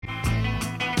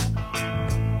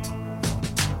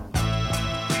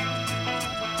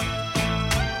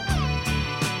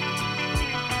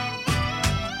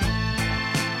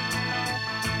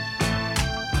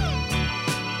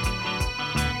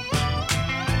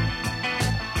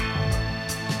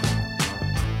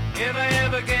if I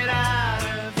ever get out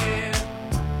of here.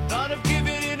 Thought of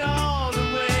giving it all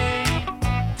away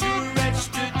to a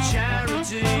registered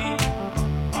charity.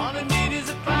 All I need is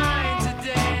a pint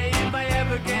today if I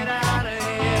ever get out of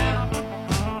here.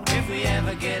 If we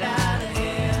ever get out of here.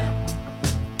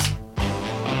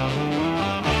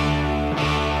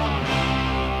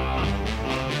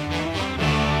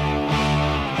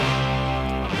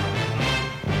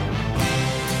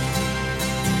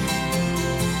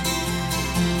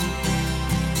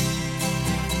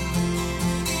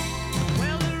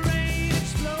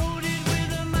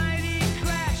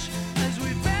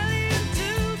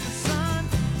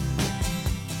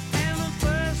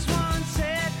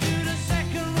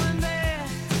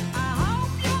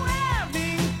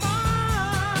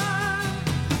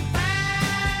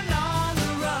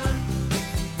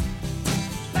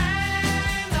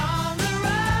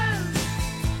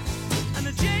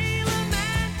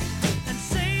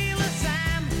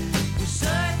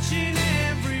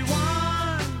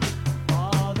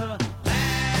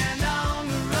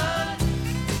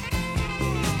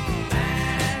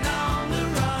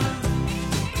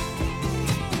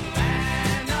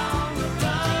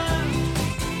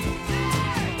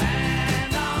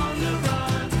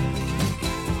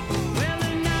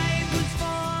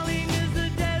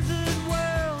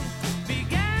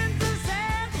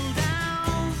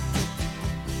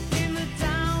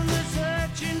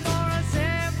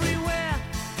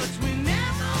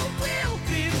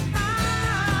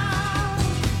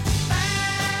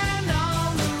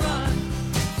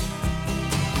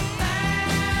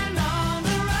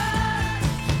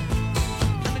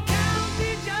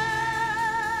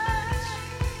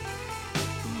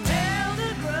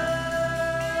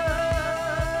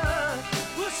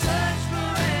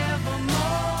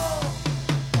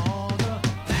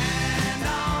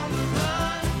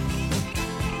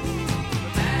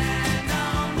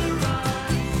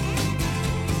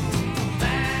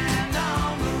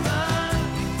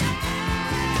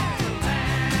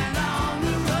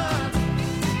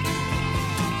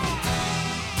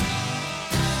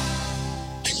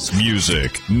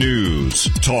 Music, news,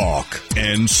 talk,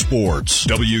 and sports.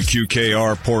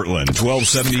 WQKR Portland,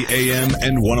 1270 AM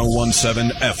and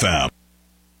 1017 FM.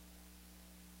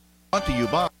 Brought to you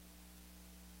by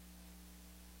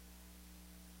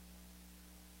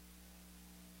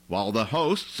While the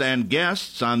hosts and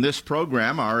guests on this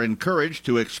program are encouraged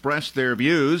to express their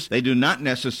views, they do not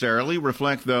necessarily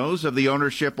reflect those of the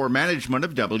ownership or management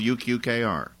of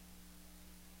WQKR.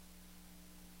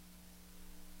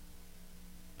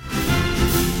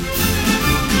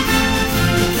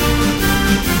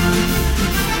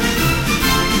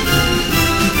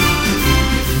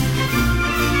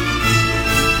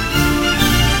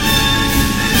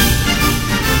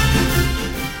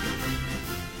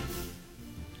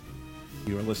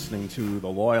 Listening to The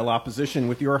Loyal Opposition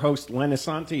with your host, Len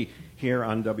Assante, here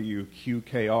on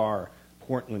WQKR,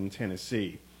 Portland,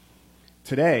 Tennessee.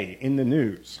 Today, in the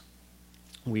news,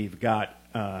 we've got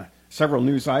several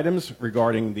news items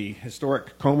regarding the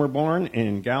historic Comer Barn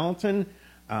in Gallatin.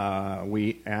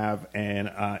 We have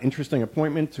an interesting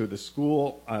appointment to the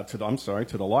school, to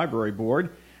the library board.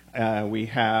 We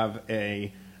have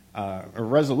a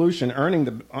resolution urging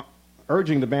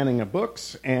the banning of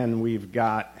books, and we've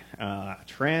got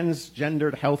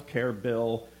transgendered health care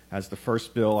bill as the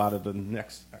first bill out of the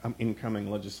next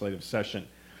incoming legislative session.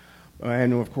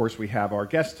 And, of course, we have our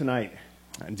guest tonight,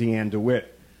 Deanne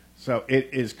DeWitt. So it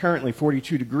is currently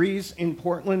 42 degrees in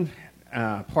Portland,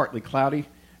 partly cloudy,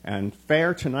 and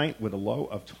fair tonight with a low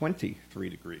of 23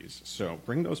 degrees. So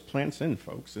bring those plants in,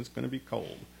 folks. It's going to be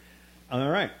cold. All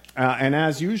right. And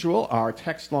as usual, our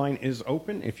text line is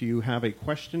open. If you have a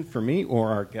question for me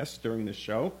or our guests during the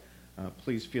show,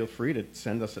 please feel free to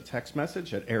send us a text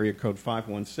message at area code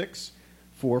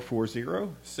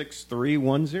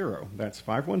 516-440-6310. That's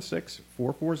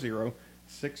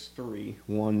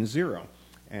 516-440-6310.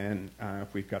 And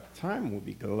if we've got the time, we'll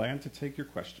be glad to take your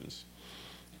questions.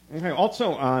 Okay,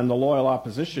 also on the Loyal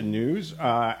Opposition news,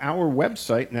 our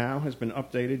website now has been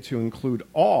updated to include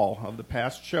all of the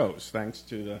past shows, thanks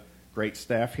to the great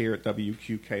staff here at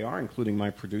WQKR, including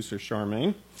my producer,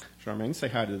 Charmaine. Charmaine, say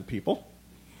hi to the people.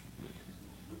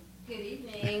 Good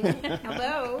evening.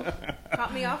 Hello.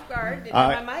 Caught me off guard. Didn't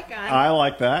have my mic on. I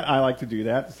like that. I like to do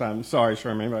that. So I'm sorry,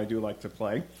 Charmaine, but I do like to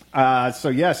play. So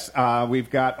yes, we've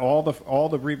got all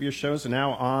the previous shows are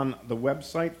now on the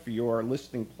website for your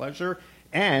listening pleasure,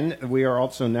 and we are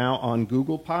also now on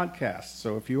Google Podcasts.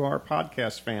 So if you are a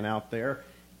podcast fan out there,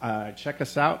 check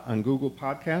us out on Google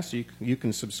Podcasts. You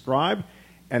can subscribe,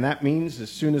 and that means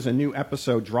as soon as a new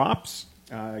episode drops,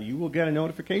 you will get a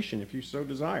notification if you so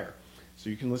desire. So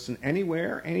you can listen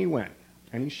anywhere, anywhen,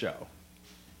 any show.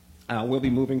 We'll be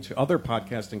moving to other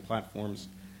podcasting platforms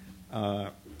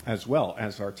as well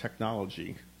as our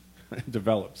technology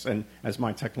develops and as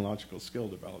my technological skill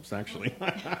develops, actually.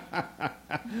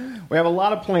 We have a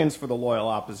lot of plans for the Loyal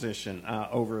Opposition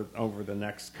over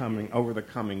the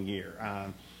coming year.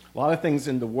 A lot of things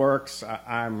in the works.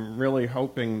 I'm really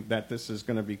hoping that this is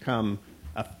going to become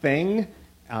a thing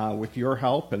with your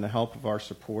help and the help of our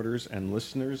supporters and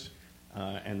listeners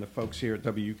and the folks here at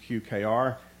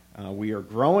WQKR. We are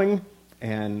growing,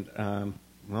 and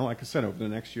well, like I said, over the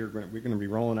next year, we're going to be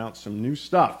rolling out some new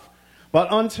stuff. But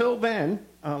until then,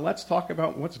 let's talk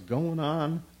about what's going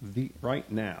on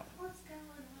right now.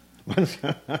 What's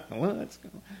going on?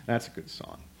 That's a good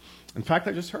song. In fact,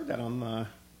 I just heard that on, I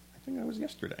think that was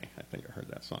yesterday. I think I heard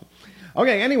that song.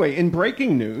 Okay, anyway, in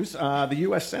breaking news, the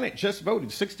U.S. Senate just voted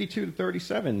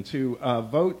 62-37 to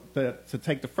vote to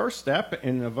take the first step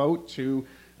in a vote to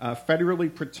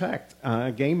federally protect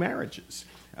gay marriages.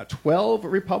 12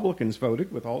 Republicans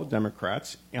voted with all the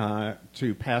Democrats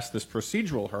to pass this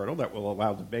procedural hurdle that will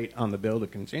allow debate on the bill to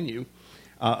continue.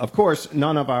 Of course,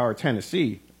 none of our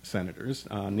Tennessee senators,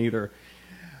 neither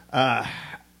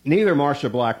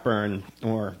Marsha Blackburn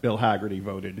or Bill Hagerty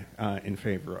voted in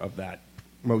favor of that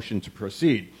motion to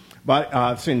proceed.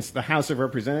 But since the House of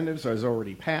Representatives has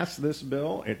already passed this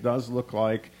bill, it does look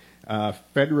like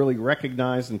federally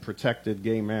recognized and protected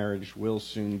gay marriage will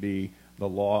soon be the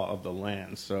law of the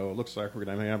land. So it looks like we're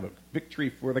going to have a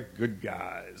victory for the good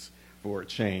guys for a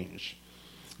change.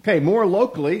 Okay, more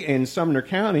locally in Sumner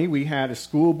County, we had a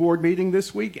school board meeting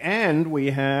this week, and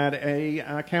we had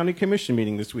a county commission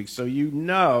meeting this week. So you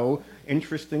know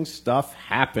interesting stuff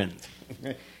happened.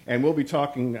 And we'll be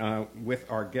talking with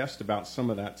our guest about some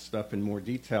of that stuff in more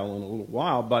detail in a little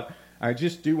while. But I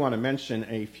just do want to mention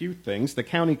a few things. The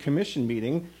county commission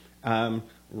meeting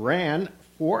ran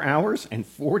 4 hours and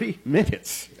 40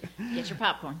 minutes. Get your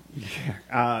popcorn.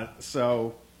 Yeah.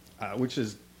 Which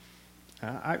is,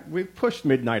 we've pushed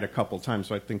midnight a couple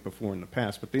times, I think, before in the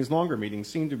past, but these longer meetings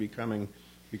seem to be becoming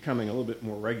a little bit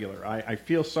more regular. I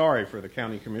feel sorry for the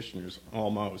county commissioners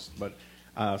almost, but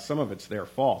some of it's their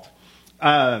fault.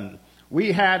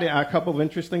 We had a couple of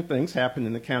interesting things happen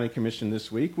in the county commission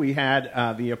this week. We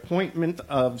had the appointment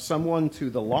of someone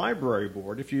to the library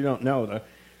board. If you don't know, the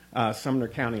Sumner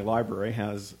County Library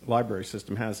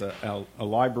system has a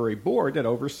library board that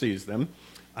oversees them,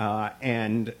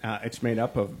 and it's made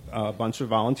up of a bunch of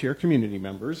volunteer community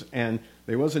members. And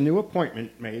there was a new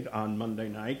appointment made on Monday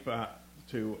night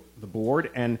to the board.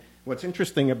 And what's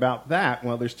interesting about that,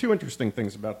 well, there's two interesting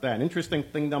things about that. Interesting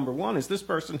thing number one is this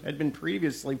person had been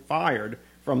previously fired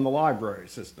from the library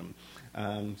system.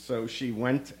 So she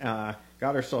went, got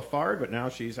herself fired, but now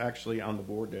she's actually on the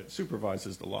board that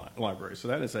supervises the library. So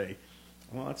that is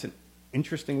that's an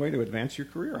interesting way to advance your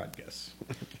career, I guess.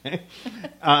 Okay.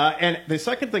 And the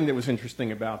second thing that was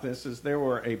interesting about this is there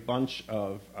were a bunch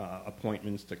of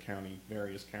appointments to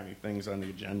various county things on the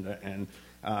agenda, and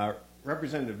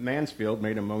Representative Mansfield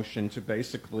made a motion to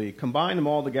basically combine them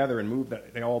all together and move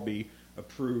that they all be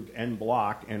approved en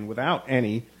bloc and without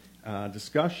any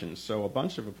discussion. So a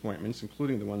bunch of appointments,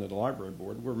 including the one to the library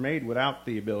board, were made without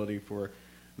the ability for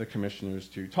the commissioners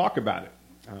to talk about it.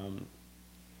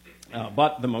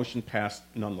 But the motion passed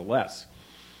nonetheless.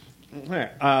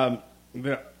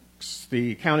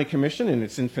 The county commission, in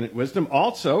its infinite wisdom,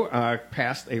 also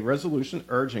passed a resolution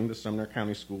urging the Sumner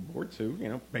County School Board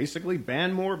to, basically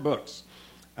ban more books.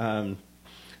 The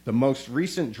most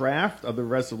recent draft of the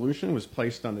resolution was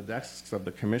placed on the desks of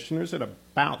the commissioners at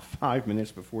about 5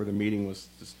 minutes before the meeting was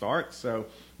to start, so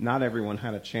not everyone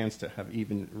had a chance to have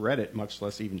even read it, much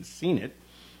less even seen it.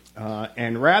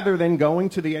 And rather than going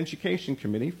to the Education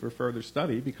Committee for further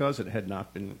study, because it had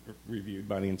not been reviewed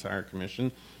by the entire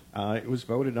commission, it was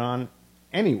voted on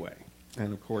anyway.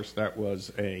 And, of course, that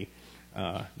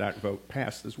vote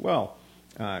passed as well.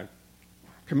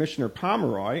 Commissioner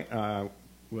Pomeroy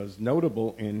was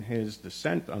notable in his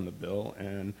dissent on the bill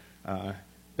and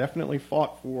definitely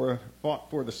fought for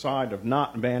the side of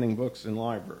not banning books in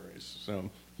libraries. So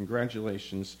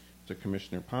congratulations to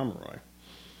Commissioner Pomeroy.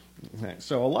 Okay,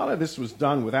 so a lot of this was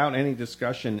done without any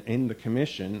discussion in the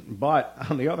commission, but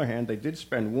on the other hand, they did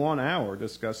spend 1 hour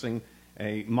discussing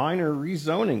a minor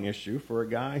rezoning issue for a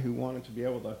guy who wanted to be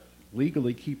able to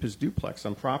legally keep his duplex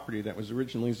on property that was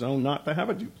originally zoned not to have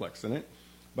a duplex in it,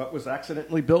 but was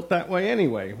accidentally built that way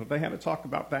anyway. They had to talk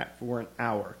about that for an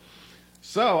hour.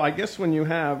 So I guess when you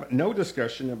have no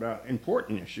discussion about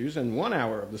important issues and 1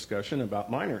 hour of discussion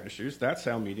about minor issues, that's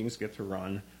how meetings get to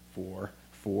run for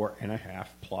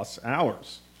 4.5+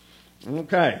 hours.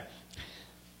 Okay.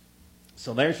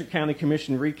 So there's your county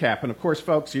commission recap. And of course,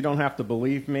 folks, you don't have to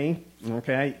believe me,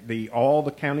 okay? All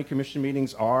the county commission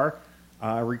meetings are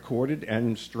recorded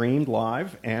and streamed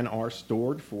live and are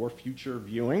stored for future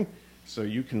viewing. So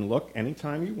you can look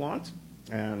anytime you want.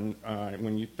 And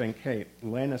when you think, hey,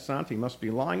 Len Assante must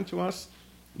be lying to us,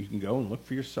 you can go and look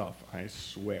for yourself, I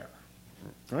swear.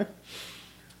 All right?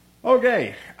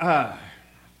 Okay.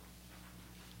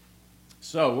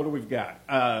 So what do we've got?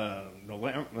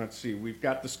 Let's see. We've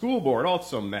got the school board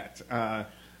also met.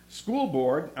 School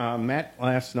board met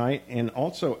last night in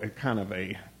also a kind of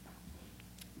a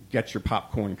get your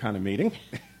popcorn kind of meeting,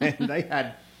 and they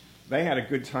had a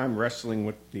good time wrestling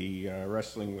with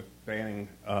banning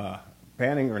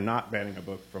or not banning a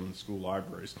book from the school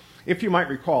libraries. If you might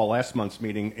recall, last month's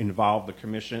meeting involved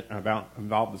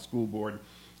the school board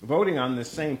voting on this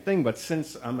same thing, but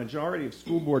since a majority of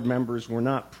school board members were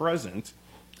not present,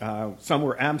 some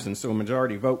were absent, so a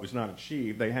majority vote was not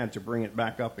achieved, they had to bring it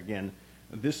back up again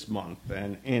this month.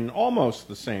 And in almost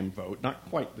the same vote, not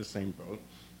quite the same vote,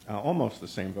 almost the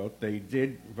same vote, they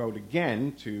did vote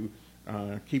again to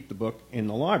keep the book in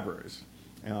the libraries.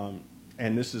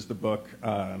 And this is the book...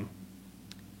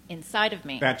 Inside of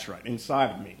Me. That's right,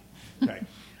 Inside of Me. Okay.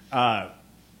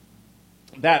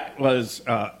 That was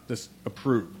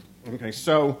approved. Okay,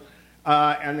 so,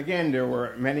 and again, there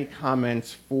were many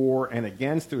comments for and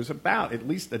against. There was about at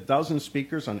least a dozen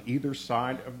speakers on either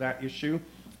side of that issue.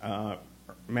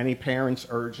 Many parents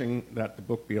urging that the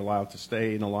book be allowed to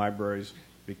stay in the libraries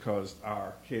because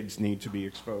our kids need to be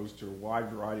exposed to a wide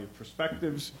variety of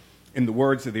perspectives. In the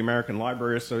words of the American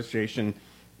Library Association,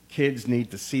 kids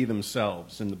need to see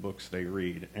themselves in the books they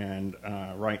read. And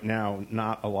right now,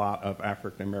 not a lot of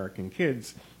African-American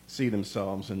kids see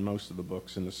themselves in most of the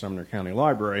books in the Sumner County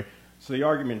Library. So the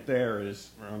argument there is,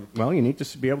 well, you need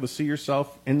to be able to see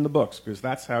yourself in the books because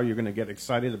that's how you're going to get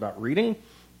excited about reading.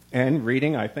 And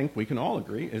reading, I think we can all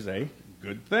agree, is a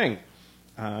good thing.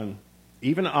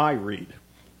 Even I read.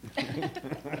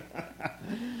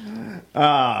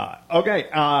 Okay.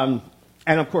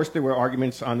 And of course, there were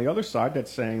arguments on the other side that's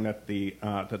saying that the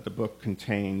book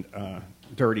contained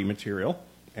dirty material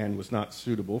and was not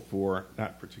suitable for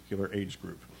that particular age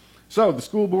group. So the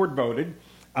school board voted.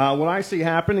 What I see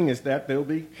happening is that they'll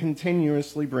be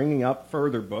continuously bringing up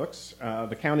further books.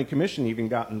 The county commission even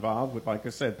got involved with, like I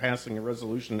said, passing a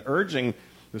resolution urging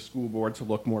the school board to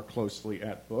look more closely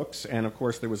at books. And of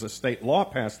course, there was a state law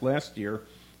passed last year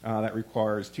that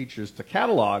requires teachers to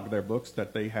catalog their books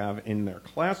that they have in their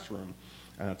classroom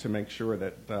to make sure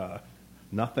that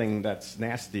nothing that's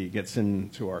nasty gets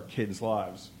into our kids'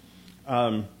 lives.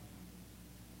 I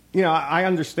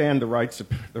understand the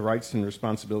rights and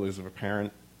responsibilities of a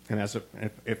parent, and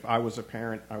if I was a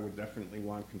parent, I would definitely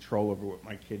want control over what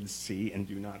my kids see and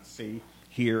do not see,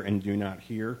 hear and do not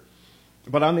hear.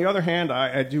 But on the other hand,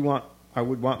 I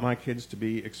would want my kids to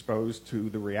be exposed to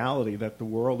the reality that the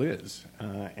world is,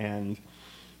 and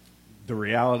the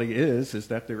reality is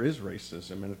that there is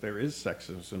racism and that there is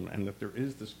sexism and that there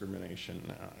is discrimination.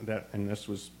 And this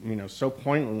was, so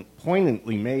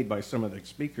poignantly made by some of the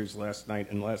speakers last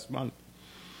night and last month.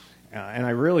 And I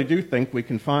really do think we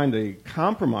can find a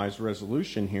compromise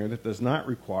resolution here that does not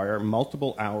require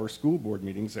multiple-hour school board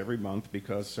meetings every month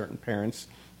because certain parents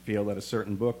feel that a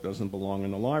certain book doesn't belong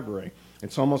in the library.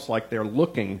 It's almost like they're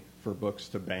looking for books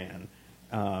to ban.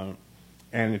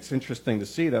 And it's interesting to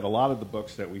see that a lot of the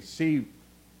books that we see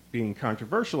being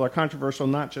controversial are controversial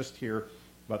not just here,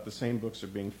 but the same books are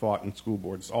being fought in school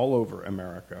boards all over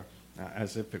America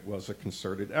as if it was a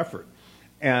concerted effort.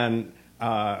 And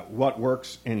what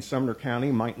works in Sumner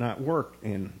County might not work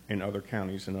in other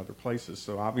counties and other places.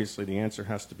 So obviously the answer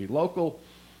has to be local,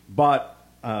 but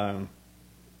the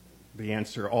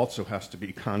answer also has to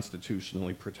be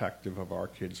constitutionally protective of our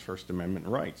kids' First Amendment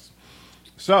rights.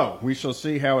 So we shall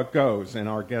see how it goes, and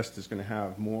our guest is going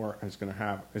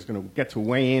to get to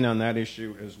weigh in on that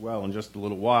issue as well in just a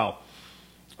little while.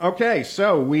 Okay,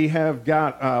 so we have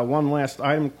got one last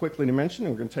item quickly to mention,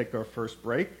 and we're going to take our first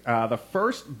break. The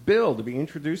first bill to be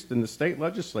introduced in the state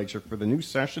legislature for the new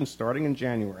session starting in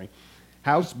January,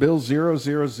 House Bill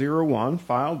 0001,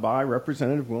 filed by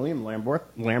Representative William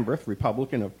Lamberth,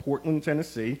 Republican of Portland,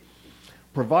 Tennessee,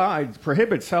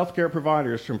 prohibits healthcare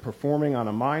providers from performing on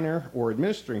a minor or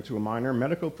administering to a minor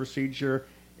medical procedure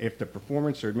if the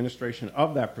performance or administration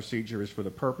of that procedure is for the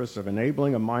purpose of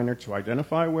enabling a minor to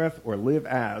identify with or live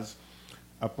as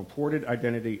a purported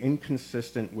identity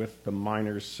inconsistent with the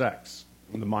minor's sex,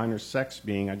 the minor's sex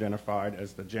being identified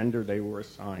as the gender they were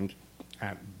assigned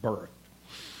at birth.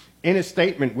 In a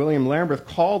statement, William Lamberth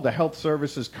called the health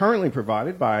services currently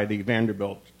provided by the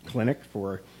Vanderbilt Clinic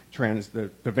for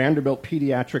the Vanderbilt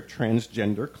Pediatric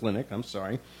Transgender Clinic,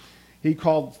 he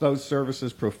called those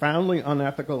services profoundly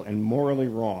unethical and morally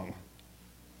wrong.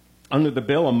 Under the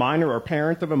bill, a minor or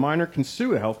parent of a minor can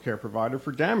sue a healthcare provider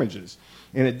for damages.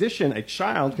 In addition, a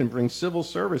child can bring civil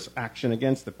service action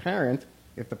against the parent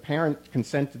if the parent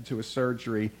consented to a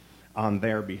surgery on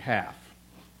their behalf.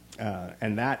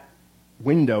 And that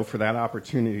window for that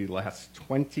opportunity lasts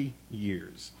 20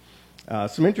 years.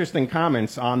 Some interesting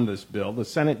comments on this bill. The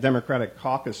Senate Democratic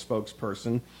Caucus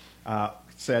spokesperson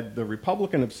said the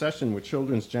Republican obsession with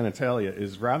children's genitalia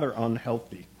is rather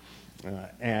unhealthy.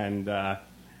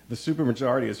 The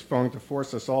supermajority is going to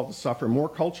force us all to suffer more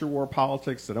culture war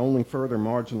politics that only further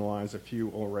marginalize a few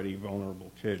already vulnerable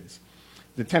kids.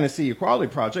 The Tennessee Equality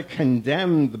Project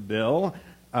condemned the bill,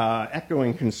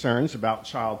 echoing concerns about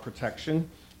child protection.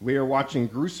 We are watching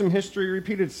gruesome history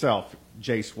repeat itself,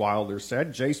 Jace Wilder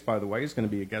said. Jace, by the way, is going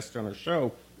to be a guest on our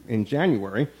show in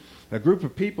January. A group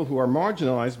of people who are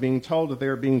marginalized being told that they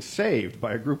are being saved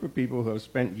by a group of people who have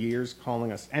spent years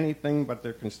calling us anything but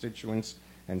their constituents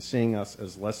and seeing us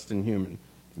as less than human.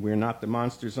 We are not the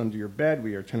monsters under your bed.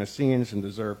 We are Tennesseans and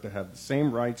deserve to have the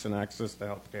same rights and access to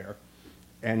health care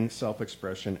and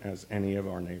self-expression as any of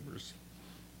our neighbors.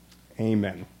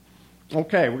 Amen.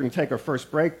 Okay, we're going to take our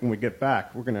first break. When we get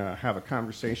back, we're going to have a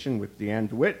conversation with Deanne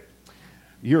DeWitt.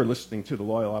 You're listening to The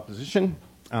Loyal Opposition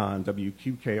on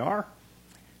WQKR,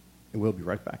 and we'll be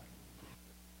right back.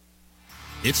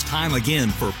 It's time again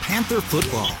for Panther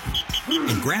football.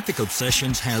 And Graphic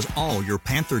Obsessions has all your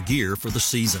Panther gear for the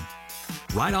season.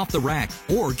 Right off the rack,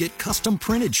 or get custom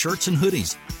printed shirts and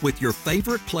hoodies with your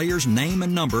favorite player's name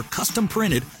and number custom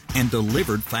printed and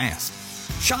delivered fast.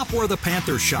 Shop where the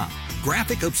Panthers shop.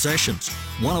 Graphic Obsessions,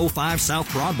 105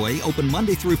 South Broadway, open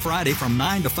Monday through Friday from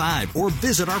 9 to 5, or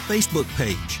visit our Facebook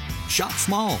page. Shop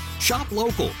small, shop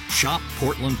local, shop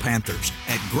Portland Panthers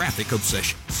at Graphic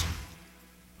Obsessions.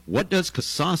 What does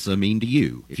Kasasa mean to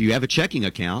you? If you have a checking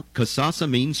account, Kasasa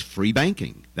means free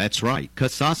banking. That's right.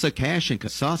 Kasasa Cash and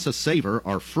Kasasa Saver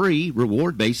are free,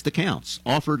 reward-based accounts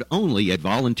offered only at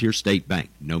Volunteer State Bank.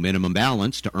 No minimum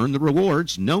balance to earn the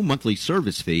rewards, no monthly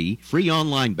service fee, free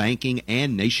online banking,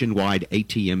 and nationwide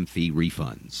ATM fee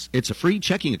refunds. It's a free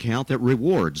checking account that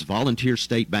rewards Volunteer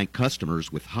State Bank customers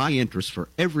with high interest for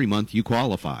every month you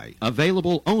qualify.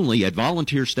 Available only at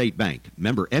Volunteer State Bank.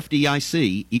 Member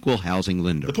FDIC, Equal Housing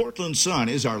Lender. The Portland Sun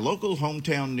is our local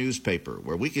hometown newspaper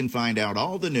where we can find out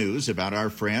all the news about our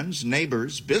friends,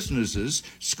 neighbors, businesses,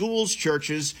 schools,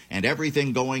 churches, and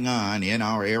everything going on in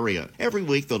our area. Every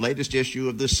week, the latest issue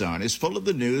of the Sun is full of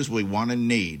the news we want and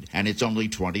need, and it's only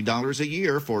 $20 a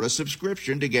year for a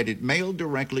subscription to get it mailed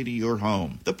directly to your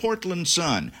home. The Portland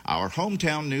Sun, our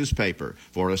hometown newspaper.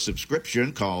 For a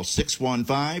subscription, call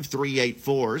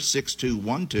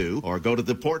 615-384-6212 or go to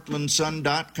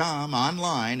theportlandsun.com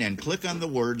online and click on the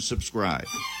word subscribe.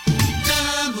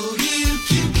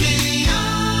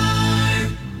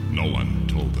 No one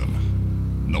told them.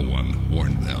 No one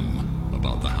warned them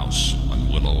about the house on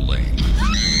Willow Lane.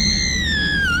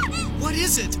 What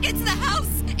is it? It's the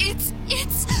house! It's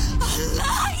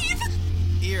alive!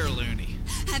 Here, Looney.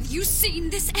 Have you seen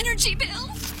this energy bill?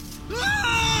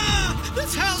 Ah!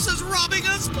 This house is robbing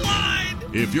us blind!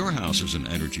 If your house is an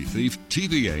energy thief,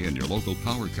 TVA and your local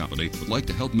power company would like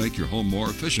to help make your home more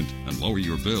efficient and lower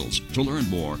your bills. To learn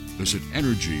more, visit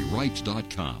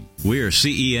EnergyRights.com. We're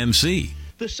CEMC.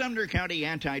 The Sumner County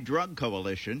Anti-Drug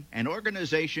Coalition, an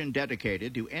organization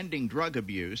dedicated to ending drug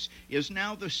abuse, is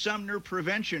now the Sumner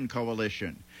Prevention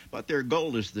Coalition. But their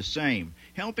goal is the same,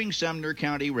 helping Sumner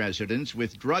County residents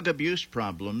with drug abuse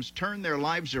problems turn their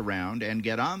lives around and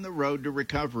get on the road to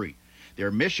recovery. Their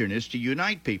mission is to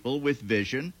unite people with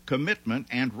vision, commitment,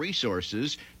 and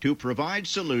resources to provide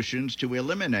solutions to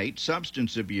eliminate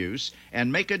substance abuse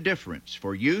and make a difference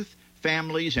for youth,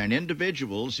 families, and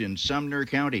individuals in Sumner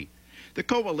County. The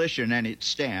coalition and its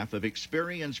staff of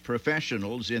experienced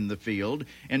professionals in the field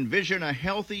envision a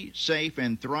healthy, safe,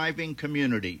 and thriving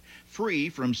community, free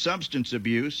from substance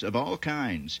abuse of all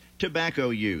kinds, tobacco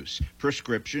use,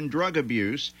 prescription drug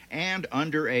abuse, and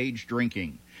underage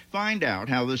drinking. Find out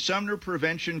how the Sumner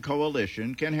Prevention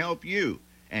Coalition can help you,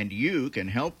 and you can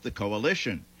help the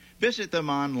coalition. Visit them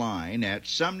online at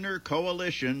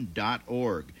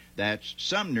sumnercoalition.org. That's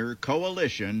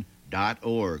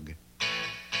sumnercoalition.org.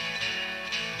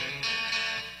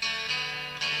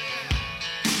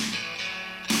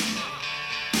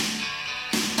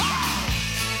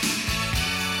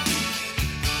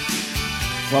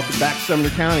 Welcome back, Sumner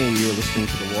County. You're listening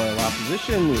to The Loyal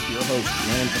Opposition with your host,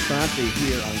 Len Assante,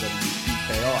 here on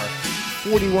WQKR.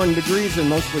 41 degrees and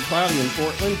mostly cloudy in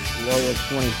Portland. Low of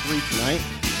 23 tonight.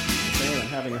 saying I'm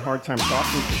having a hard time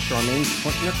talking because Charmaine's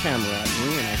pointing her camera at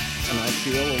me, and I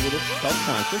feel a little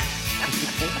self-conscious.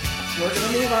 We're going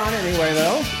to move on anyway,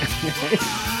 though.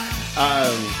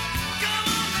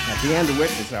 Deanne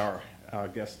DeWitt is our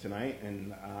guest tonight,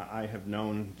 and I have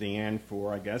known Deanne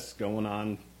for, I guess, going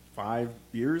on 5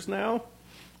 years now.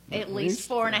 At least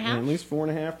 4.5. At least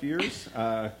 4.5 years.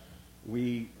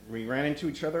 We ran into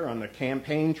each other on the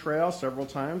campaign trail several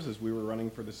times as we were running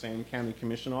for the same county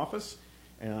commission office.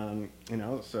 And,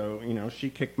 she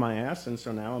kicked my ass, and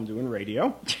so now I'm doing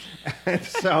radio.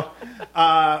 So,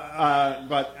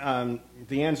 but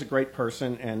Deanne's a great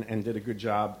person and did a good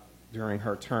job during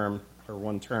her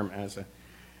one term as a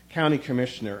county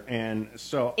commissioner. And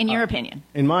so, in your opinion?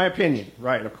 In my opinion,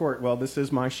 right, of course. Well, this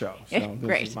is my show. So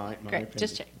Great, this is my great.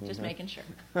 opinion. Just making sure.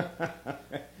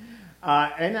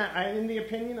 And in the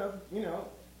opinion of,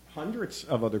 hundreds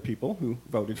of other people who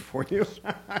voted for you.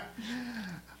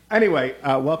 Anyway,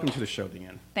 welcome to the show,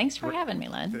 Deanne. Thanks for having me,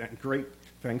 Len. Great.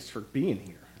 Thanks for being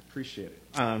here. I appreciate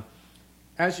it.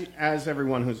 As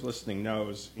everyone who's listening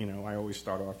knows, I always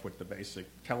start off with the basic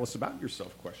tell us about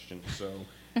yourself question. So,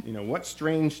 what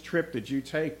strange trip did you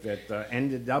take that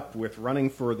ended up with running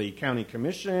for the county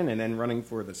commission and then running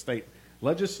for the state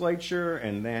legislature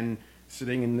and then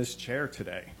sitting in this chair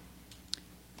today?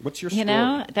 What's your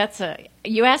story?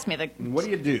 You asked me what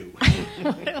do you do?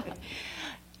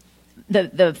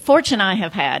 The fortune I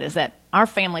have had is that our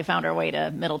family found our way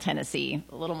to Middle Tennessee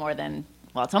a little more than,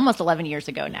 it's almost 11 years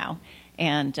ago now.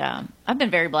 And I've been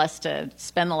very blessed to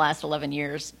spend the last 11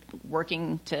 years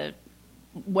working to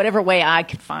whatever way I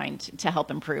could find to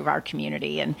help improve our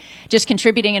community and just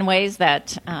contributing in ways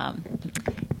that, am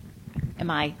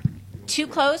I too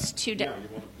close? Yeah, you want to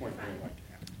point where you like.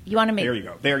 You want to make? There you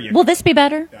go. There you go. Will this be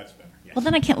better? That's better. Yes. Well,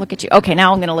 then I can't look at you. Okay,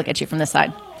 now I'm going to look at you from this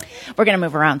side. We're going to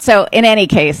move around. So in any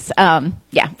case, I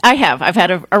have. I've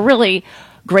had a really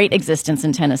great existence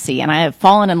in Tennessee, and I have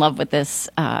fallen in love with this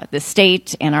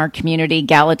state and our community.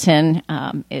 Gallatin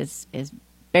is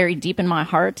buried deep in my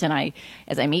heart, and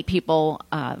as I meet people,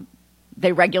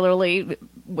 they regularly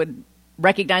would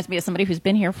recognize me as somebody who's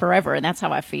been here forever, and that's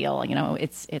how I feel.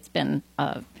 It's been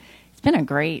a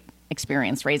great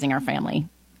experience raising our family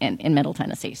in Middle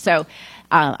Tennessee. So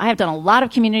I have done a lot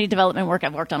of community development work.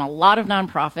 I've worked on a lot of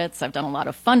nonprofits. I've done a lot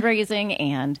of fundraising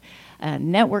and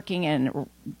networking and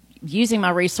using my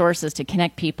resources to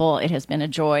connect people. It has been a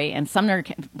joy. And Sumner,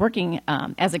 working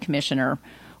as a commissioner,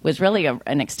 was really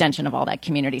an extension of all that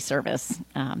community service.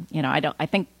 I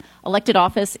think elected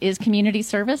office is community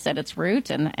service at its root,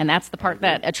 and that's the part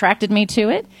that attracted me to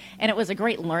it. And it was a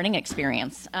great learning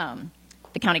experience.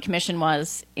 The county commission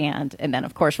was, and then,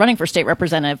 of course, running for state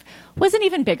representative was an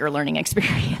even bigger learning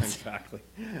experience. Exactly.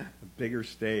 A bigger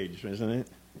stage, isn't it?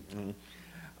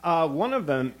 One of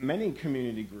the many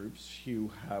community groups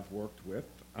you have worked with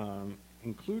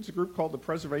includes a group called the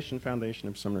Preservation Foundation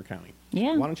of Sumner County.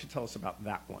 Yeah. Why don't you tell us about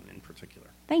that one in particular?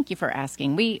 Thank you for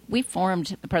asking. We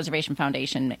formed the Preservation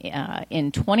Foundation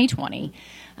in 2020.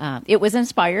 It was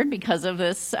inspired because of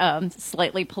this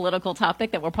slightly political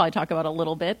topic that we'll probably talk about a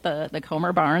little bit, the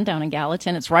Comer Barn down in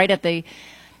Gallatin. It's right at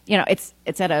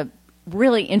it's at a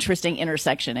really interesting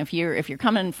intersection. If you're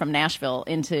coming from Nashville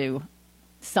into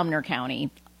Sumner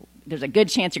County, there's a good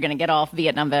chance you're going to get off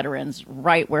Vietnam Veterans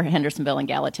right where Hendersonville and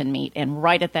Gallatin meet. And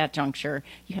right at that juncture,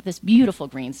 you have this beautiful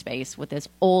green space with this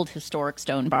old historic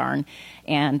stone barn.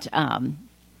 And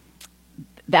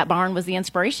that barn was the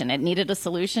inspiration. It needed a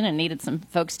solution and needed some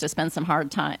folks to spend some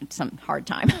hard time.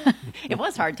 It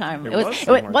was hard time.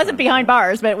 It wasn't behind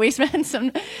bars, but we spent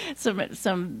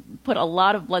put a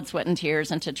lot of blood, sweat, and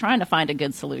tears into trying to find a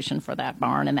good solution for that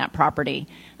barn and that property.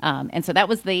 And so that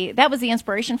was the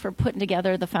inspiration for putting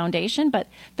together the foundation. But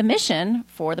the mission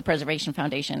for the Preservation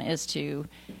Foundation is to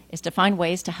find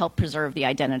ways to help preserve the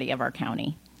identity of our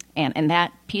county. And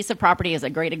that piece of property is a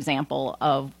great example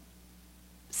of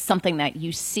something that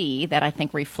you see that I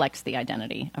think reflects the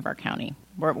identity of our county.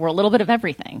 We're a little bit of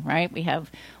everything, right? We have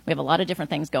a lot of different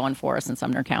things going for us in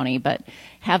Sumner County, but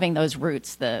having those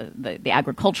roots, the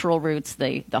agricultural roots,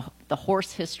 the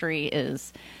horse history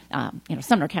is,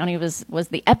 Sumner County was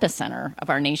the epicenter of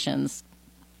our nation's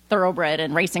thoroughbred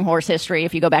and racing horse history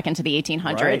if you go back into the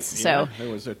 1800s. Right, so there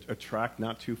was a track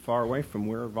not too far away from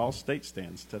where Vol State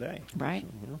stands today. Right,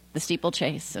 So, the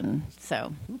steeplechase, and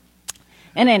so...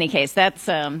 In any case, that's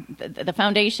the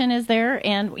foundation is there,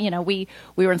 and we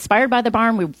were inspired by the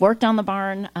barn. We've worked on the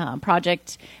barn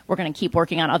project. We're going to keep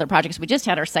working on other projects. We just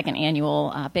had our second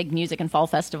annual big music and fall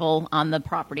festival on the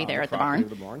property there at the barn.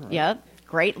 Right. Yep,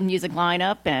 great music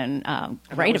lineup and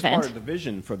great event. That was event. part of the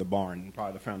vision for the barn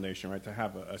by the foundation, right? To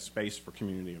have a space for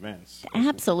community events.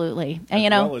 Absolutely,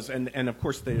 and well as, and of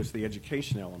course there's the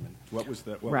education element. What was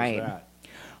that? What was that?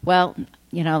 Well,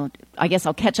 I guess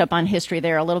I'll catch up on history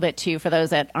there a little bit, too, for those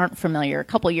that aren't familiar. A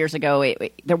couple of years ago,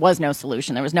 there was no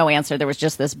solution. There was no answer. There was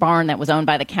just this barn that was owned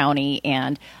by the county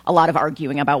and a lot of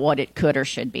arguing about what it could or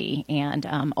should be. And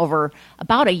over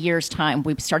about a year's time,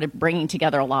 we started bringing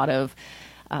together a lot of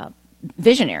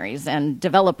visionaries and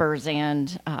developers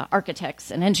and architects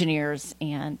and engineers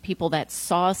and people that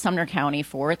saw Sumner County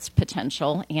for its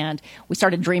potential, and we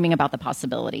started dreaming about the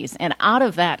possibilities. And out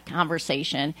of that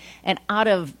conversation and out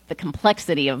of the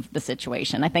complexity of the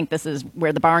situation, I think this is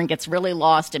where the barn gets really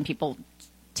lost and people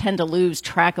tend to lose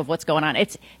track of what's going on.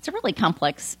 It's a really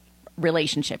complex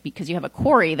relationship because you have a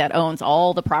quarry that owns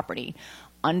all the property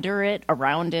under it,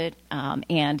 around it,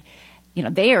 and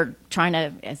they are trying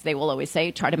to, as they will always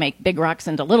say, try to make big rocks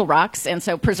into little rocks, and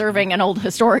so preserving an old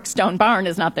historic stone barn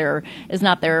is not their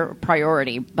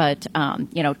priority. But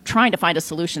trying to find a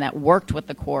solution that worked with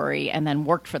the quarry and then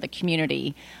worked for the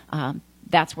community.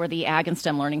 That's where the Ag and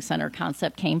STEM Learning Center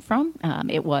concept came from.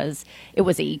 It was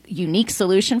a unique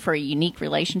solution for a unique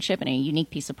relationship and a unique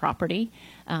piece of property.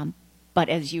 But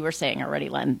as you were saying already,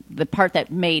 Len, the part that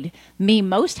made me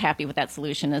most happy with that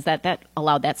solution is that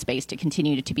allowed that space to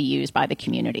continue to be used by the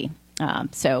community.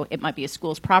 So it might be a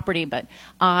school's property, but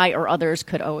I or others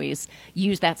could always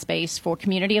use that space for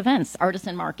community events,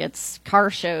 artisan markets, car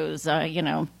shows,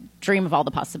 dream of all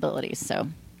the possibilities.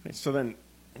 So then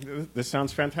this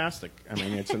sounds fantastic. I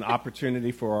mean, it's an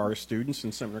opportunity for our students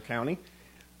in Sumner County.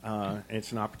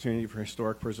 It's an opportunity for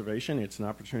historic preservation. It's an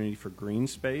opportunity for green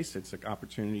space. It's an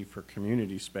opportunity for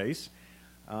community space.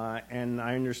 And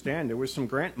I understand there was some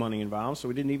grant money involved, so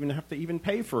we didn't even have to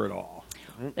pay for it all.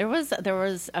 Right? There was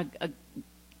a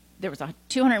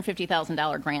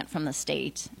 $250,000 grant from the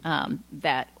state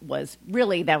that was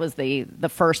the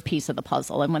first piece of the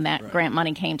puzzle. And when that grant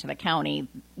money came to the county,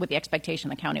 with the expectation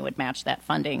the county would match that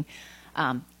funding.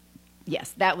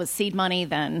 Yes, that was seed money.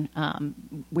 Then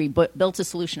we built a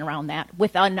solution around that.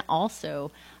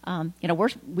 Also,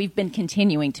 we've been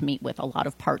continuing to meet with a lot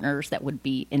of partners that would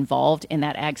be involved in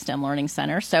that Ag STEM Learning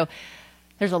Center. So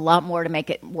there's a lot more to make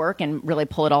it work and really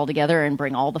pull it all together and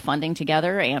bring all the funding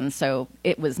together. And so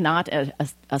it was not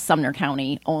a Sumner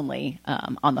County only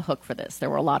on the hook for this. There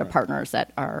were a lot of partners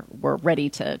that were ready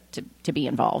to be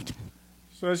involved.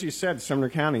 So as you said,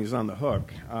 Sumner County is on the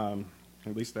hook.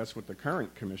 At least that's what the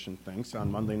current commission thinks.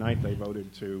 On Monday night, they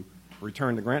voted to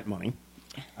return the grant money.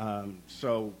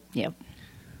 Yep.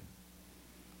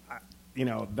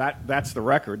 That's the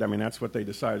record. I mean, that's what they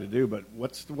decided to do. But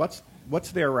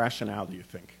what's their rationale, do you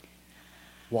think?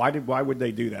 Why would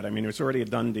they do that? I mean, it's already a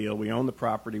done deal. We own the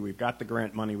property. We've got the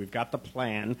grant money. We've got the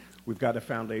plan. We've got a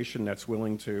foundation that's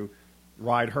willing to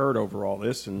ride herd over all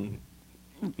this and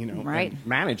and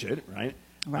manage it, right?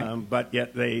 Right. But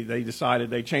yet they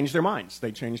decided, they changed their minds.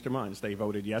 They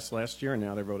voted yes last year, and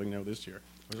now they're voting no this year.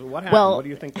 So what happened? What do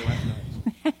you think the rationale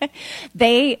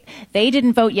is? They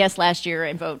didn't vote yes last year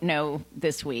and vote no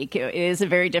this week. It is a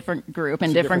very different group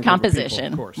and different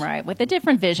composition, people, of course. Right? With a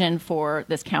different vision for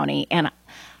this county. And,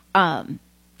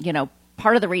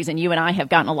 part of the reason you and I have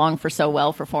gotten along for so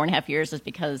well for 4.5 years is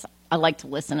because I like to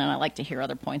listen and I like to hear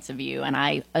other points of view. And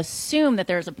I assume that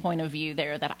there's a point of view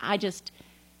there that I just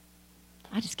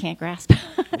can't grasp.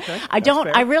 Okay,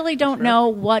 I really don't know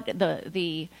what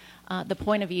the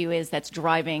point of view is that's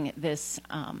driving this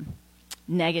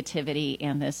negativity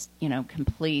and this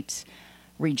complete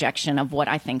rejection of what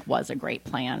I think was a great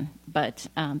plan. But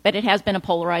it has been a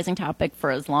polarizing topic for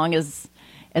as long as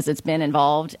it's been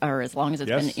involved, or as long as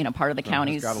it's been part of the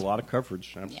county's. It's got a lot of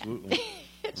coverage. Absolutely,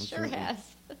 yeah. It sure has.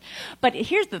 But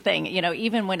here's the thing,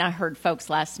 even when I heard folks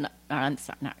not last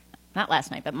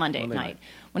night, but Monday night,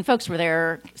 when folks were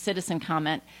there, citizen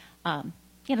comment,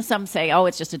 some say, oh,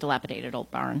 it's just a dilapidated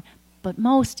old barn. But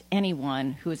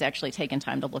anyone who has actually taken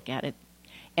time to look at it,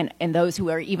 and those who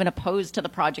are even opposed to the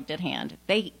project at hand,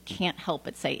 they can't help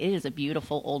but say it is a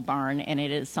beautiful old barn, and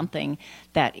it is something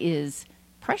that is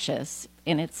precious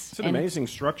in its... It's an amazing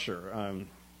structure.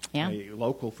 Yeah. A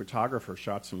local photographer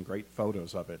shot some great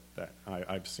photos of it that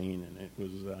I've seen, and it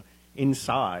was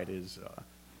inside is...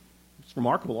 It's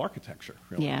remarkable architecture.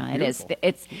 Really. Yeah, Beautiful. it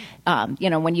is.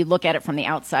 It's when you look at it from the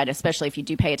outside, especially if you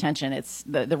do pay attention, it's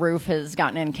the roof has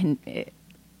gotten in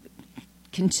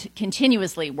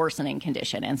continuously worsening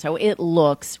condition, and so it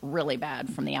looks really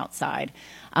bad from the outside.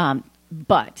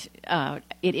 But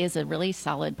it is a really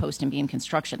solid post and beam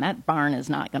construction. That barn is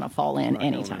not going to fall in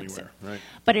anytime soon. Right.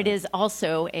 But it is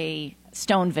also a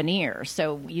stone veneer,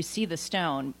 so you see the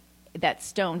stone. that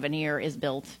stone veneer is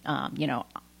built,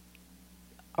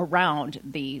 around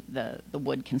the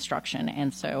wood construction,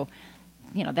 and so,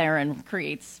 therein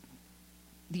creates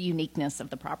the uniqueness of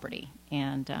the property.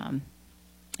 And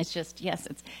it's just, yes,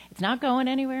 it's not going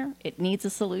anywhere. It needs a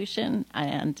solution,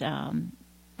 and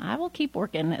I will keep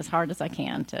working as hard as I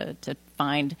can to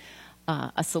find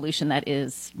a solution that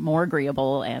is more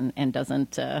agreeable and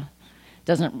doesn't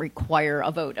require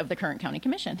a vote of the current county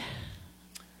commission.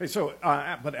 Hey, so,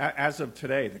 but as of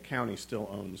today, the county still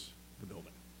owns the building.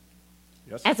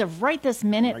 Yes? As of right this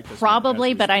minute,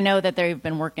 probably, but I know that they've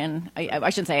been working. I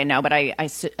shouldn't say I know, but I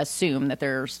assume that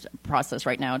there's a process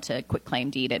right now to quit claim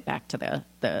deed it back to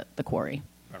the quarry.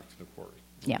 Back to the quarry.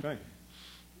 Yeah. Okay.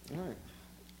 All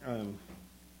right.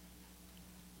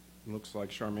 Looks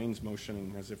like Charmaine's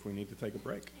motioning as if we need to take a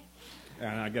break.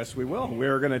 And I guess we will.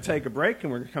 We're going to take a break,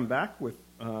 and we're going to come back with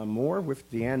more with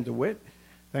Deanne DeWitt.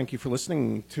 Thank you for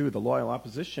listening to The Loyal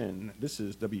Opposition. This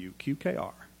is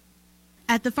WQKR.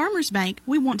 At the Farmers Bank,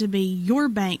 we want to be your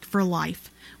bank for life.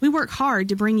 We work hard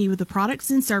to bring you the products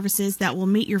and services that will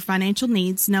meet your financial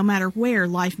needs no matter where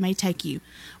life may take you.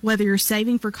 Whether you're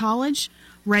saving for college,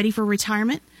 ready for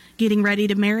retirement, getting ready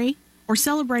to marry, or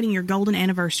celebrating your golden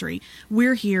anniversary,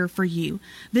 we're here for you.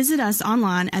 Visit us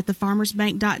online at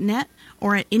thefarmersbank.net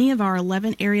or at any of our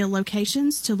 11 area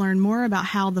locations to learn more about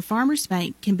how the Farmers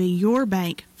Bank can be your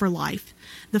bank for life.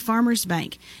 The Farmers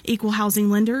Bank, Equal Housing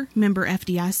Lender, member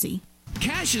FDIC.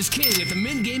 Cash is king at the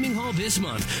Mint Gaming Hall this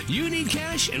month. You need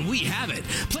cash, and we have it.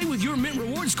 Play with your Mint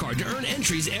Rewards card to earn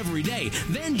entries every day.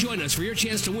 Then join us for your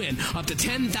chance to win up to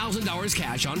 $10,000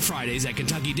 cash on Fridays at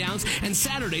Kentucky Downs and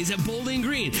Saturdays at Bowling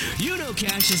Green. You know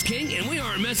cash is king, and we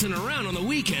aren't messing around on the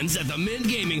weekends at the Mint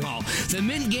Gaming Hall.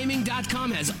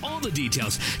 TheMintGaming.com has all the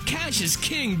details. Cash is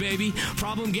king, baby.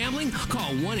 Problem gambling?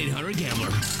 Call 1-800-GAMBLER.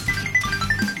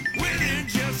 Winning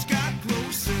just got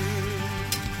closer.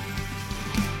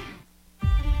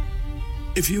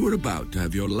 If you were about to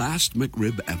have your last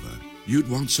McRib ever, you'd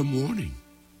want some warning.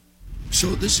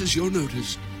 So this is your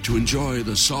notice to enjoy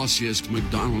the sauciest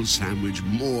McDonald's sandwich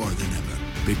more than ever,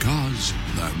 because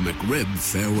the McRib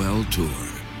Farewell Tour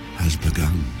has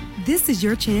begun. This is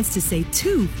your chance to say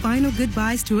 2 final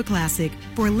goodbyes to a classic.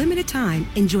 For a limited time,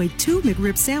 enjoy 2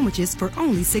 McRib sandwiches for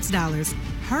only $6.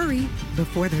 Hurry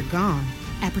before they're gone.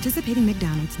 At participating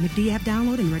McDonald's, McD app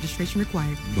download and registration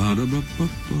required.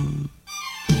 Ba-da-ba-ba-ba.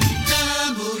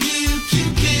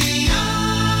 WQKR.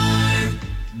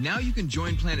 Now you can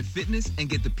join Planet Fitness and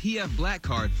get the PF Black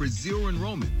Card for 0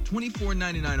 enrollment,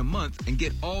 $24.99 a month, and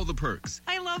get all the perks.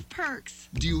 I love perks.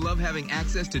 Do you love having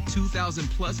access to 2,000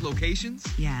 plus locations?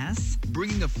 Yes.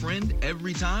 Bringing a friend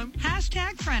every time?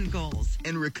 #friend goals.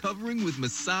 And recovering with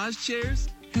massage chairs?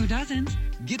 Who doesn't?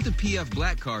 Get the PF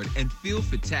Black Card and feel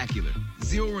spectacular.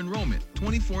 0 enrollment,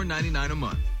 $24.99 a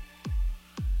month.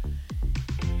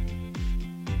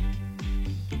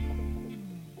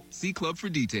 See Club for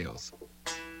details.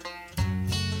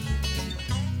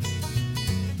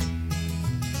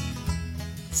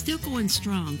 Still going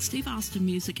strong, Steve Austin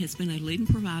Music has been a leading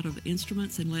provider of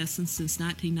instruments and lessons since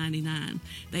 1999.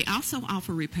 They also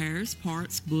offer repairs,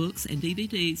 parts, books, and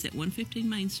DVDs at 115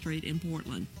 Main Street in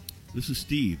Portland. This is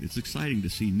Steve. It's exciting to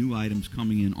see new items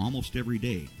coming in almost every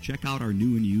day. Check out our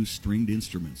new and used stringed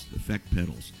instruments, effect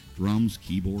pedals, drums,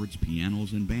 keyboards,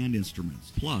 pianos, and band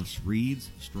instruments, plus reeds,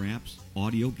 straps,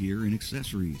 audio gear, and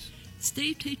accessories.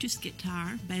 Steve teaches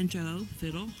guitar, banjo,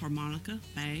 fiddle, harmonica,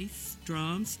 bass,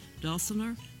 drums,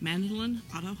 dulcimer, mandolin,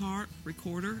 auto harp,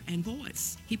 recorder, and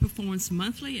voice. He performs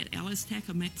monthly at El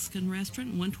Azteca Mexican Restaurant,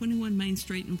 121 Main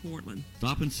Street in Portland.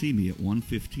 Stop and see me at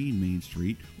 115 Main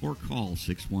Street or call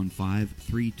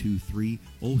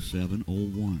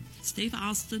 615-323-0701. Steve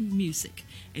Austin Music,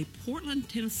 a Portland,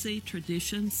 Tennessee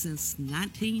tradition since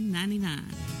 1999.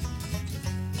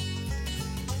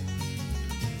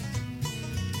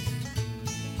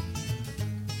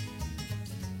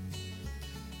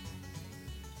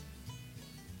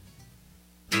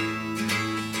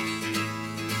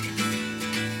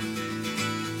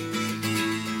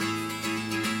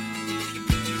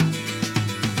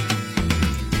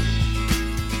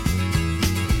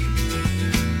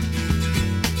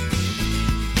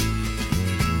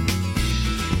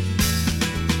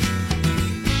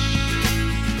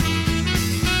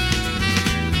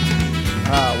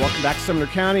 Welcome back to Sumner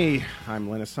County. I'm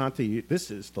Len Assante. This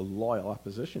is The Loyal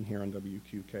Opposition here on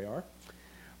WQKR.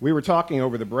 We were talking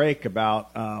over the break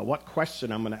about what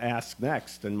question I'm going to ask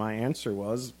next, and my answer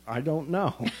was, I don't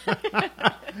know.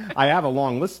 I have a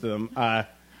long list of them,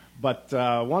 but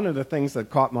one of the things that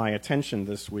caught my attention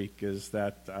this week is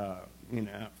that,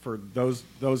 for those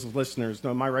listeners,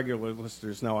 my regular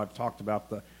listeners know I've talked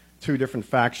about the two different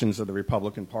factions of the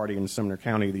Republican Party in Sumner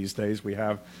County these days. We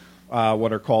have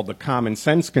what are called the common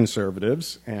sense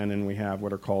conservatives, and then we have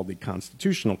what are called the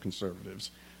constitutional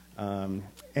conservatives.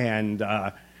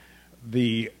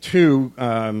 The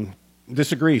two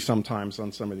disagree sometimes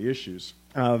on some of the issues.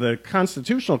 The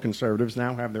constitutional conservatives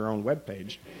now have their own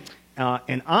webpage,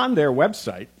 and on their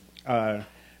website,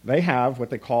 they have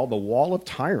what they call the Wall of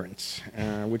Tyrants,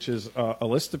 which is a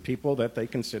list of people that they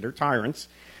consider tyrants.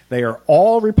 They are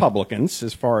all Republicans,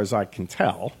 as far as I can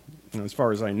tell. And as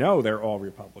far as I know, they're all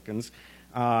Republicans.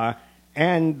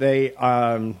 And they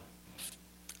are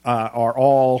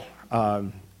all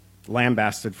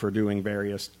lambasted for doing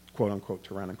various quote-unquote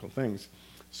tyrannical things.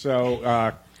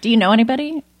 So, do you know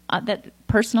anybody that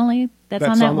personally that's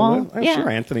on that wall? Yeah. Sure,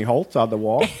 Anthony Holt's on the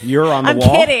wall. You're on the I'm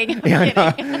wall. Kidding.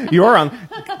 I'm kidding. You're on.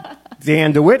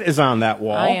 Deanne DeWitt is on that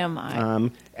wall. I am.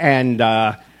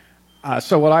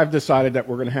 So what I've decided that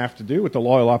we're going to have to do with the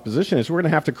Loyal Opposition is we're going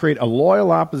to have to create a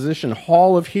Loyal Opposition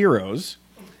Hall of Heroes.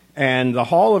 And the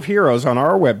Hall of Heroes on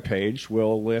our webpage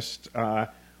will list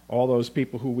all those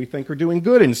people who we think are doing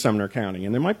good in Sumner County.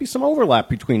 And there might be some overlap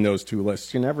between those two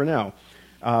lists. You never know.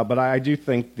 But I do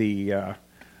think the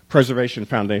Preservation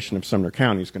Foundation of Sumner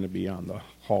County is going to be on the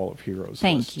Hall of Heroes.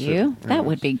 Thank you. That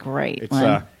would be great.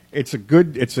 It's a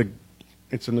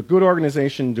good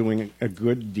organization doing a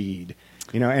good deed.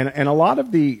 And a lot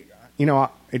of the,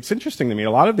 it's interesting to me,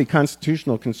 a lot of the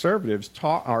constitutional conservatives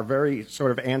are very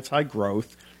sort of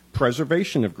anti-growth,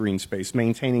 preservation of green space,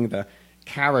 maintaining the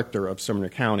character of Sumner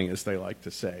County, as they like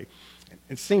to say.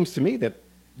 It seems to me that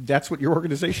that's what your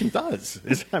organization does.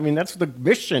 That's the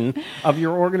mission of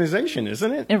your organization,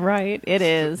 isn't it? Right, it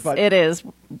is. It is.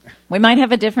 We might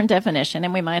have a different definition,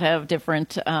 and we might have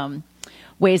different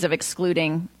ways of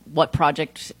excluding what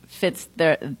project fits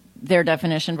their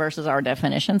definition versus our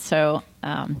definition. So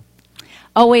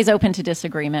always open to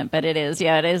disagreement, but it is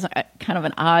kind of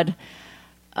an odd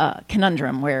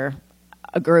conundrum where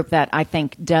a group that I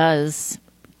think does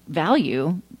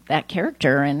value that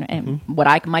character and what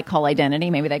I might call identity,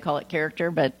 maybe they call it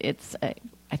character, but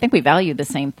I think we value the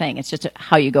same thing. It's just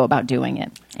how you go about doing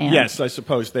it. And yes, I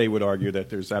suppose they would argue that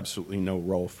there's absolutely no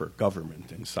role for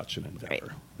government in such an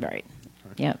endeavor. Right.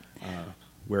 Yep.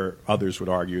 Where others would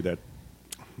argue that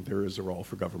there is a role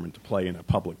for government to play in a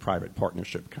public-private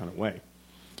partnership kind of way.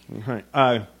 Right.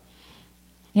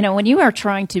 When you are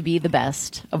trying to be the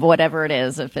best of whatever it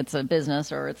is, if it's a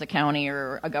business or it's a county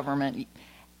or a government,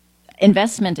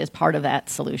 investment is part of that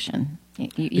solution.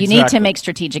 You need to make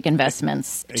strategic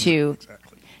investments to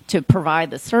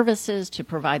provide the services, to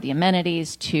provide the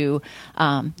amenities, to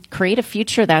create a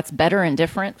future that's better and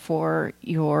different for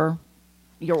your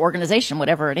organization,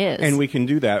 whatever it is. And we can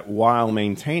do that while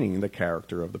maintaining the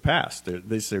character of the past.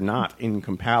 These are not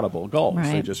incompatible goals.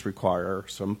 Right. They just require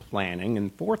some planning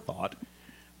and forethought,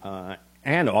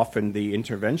 and often the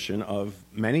intervention of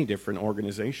many different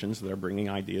organizations that are bringing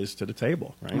ideas to the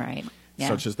table, right? Right. Yeah.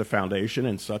 Such as the foundation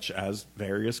and such as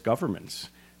various governments.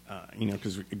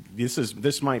 Because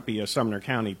this might be a Sumner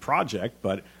County project,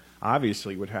 but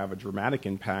obviously would have a dramatic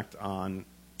impact on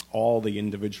all the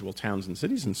individual towns and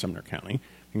cities in Sumner County,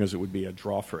 because it would be a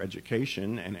draw for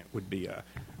education, and it would be a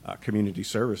community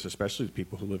service, especially to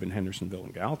people who live in Hendersonville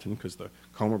and Gallatin, because the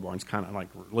Comer Barn's kind of like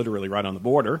literally right on the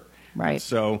border. Right.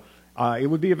 So it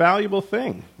would be a valuable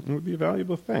thing.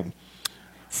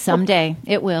 Someday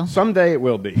it will. Someday it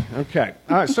will be. Okay.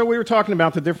 All right. So we were talking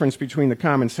about the difference between the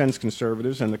common sense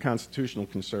conservatives and the constitutional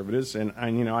conservatives, and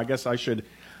I guess I should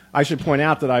point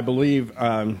out that I believe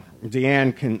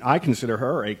Deanne I consider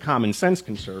her a common sense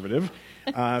conservative.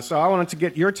 So I wanted to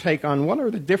get your take on what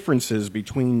are the differences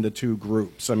between the two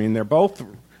groups. They're both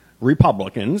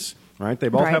Republicans, right? They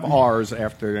both have R's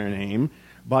after their name,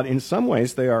 but in some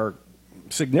ways they are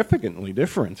significantly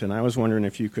different. And I was wondering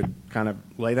if you could kind of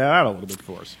lay that out a little bit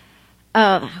for us.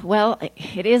 Well,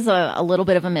 it is a little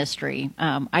bit of a mystery.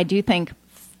 I do think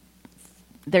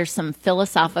there's some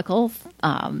philosophical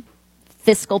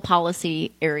fiscal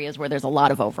policy areas where there's a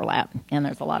lot of overlap and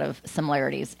there's a lot of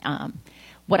similarities.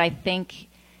 What I think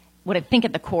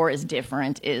at the core is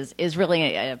different is really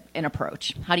an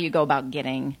approach. How do you go about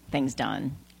getting things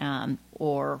done?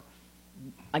 Or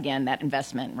again, that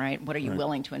investment, right? What are you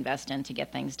willing to invest in to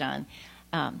get things done?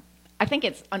 I think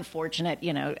it's unfortunate,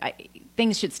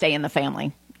 things should stay in the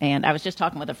family. And I was just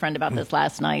talking with a friend about this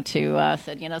last night who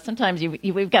said, sometimes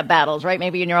we've got battles, right?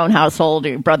 Maybe in your own household,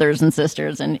 your brothers and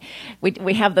sisters, and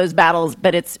we have those battles.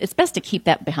 But it's best to keep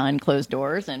that behind closed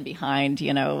doors and behind,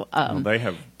 Well, they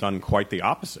have done quite the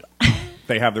opposite.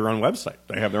 They have their own website.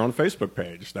 They have their own Facebook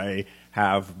page. They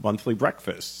have monthly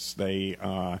breakfasts. They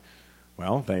are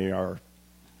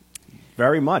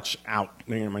very much out.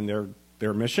 I mean,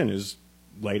 their mission is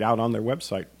laid out on their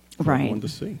website for everyone to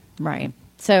see. Right.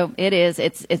 So it is.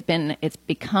 It's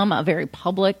become a very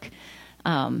public,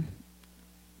 a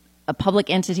public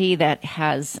entity that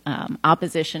has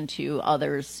opposition to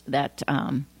others that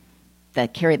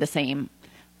carry the same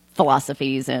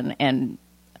philosophies and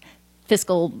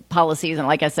fiscal policies. And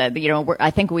like I said,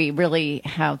 I think we really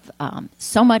have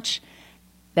so much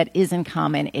that is in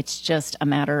common. It's just a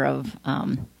matter of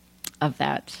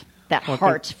that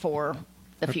heart for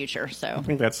the future. So I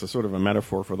think that's a sort of a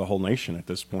metaphor for the whole nation at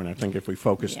this point. I think if we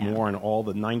focus more on all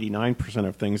the 99%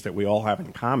 of things that we all have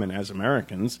in common as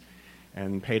Americans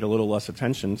and paid a little less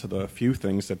attention to the few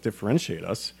things that differentiate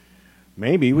us,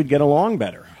 maybe we'd get along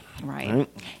better. Right.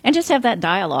 And just have that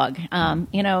dialogue.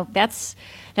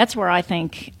 That's where I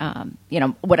think,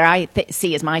 what I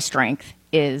see as my strength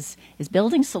is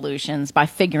building solutions by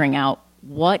figuring out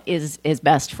what is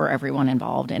best for everyone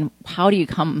involved, and how do you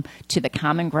come to the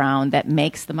common ground that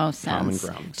makes the most sense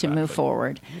to move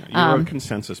forward. Yeah, you're a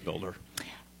consensus builder.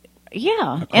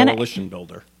 Yeah. A coalition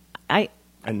builder. A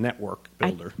network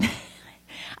builder.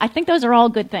 I think those are all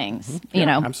good things.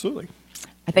 Absolutely.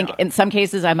 I think in some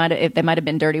cases they might have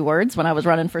been dirty words when I was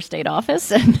running for state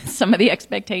office, and some of the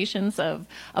expectations of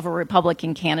a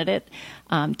Republican candidate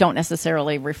don't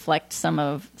necessarily reflect some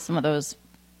of those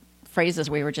phrases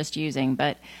we were just using.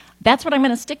 But that's what I'm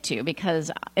going to stick to, because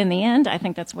in the end, I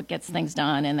think that's what gets things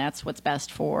done, and that's what's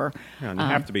best for. And you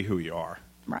have to be who you are.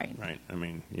 Right. Right. I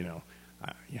mean, you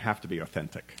have to be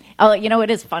authentic. Oh, it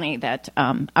is funny that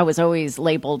I was always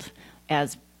labeled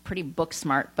as pretty book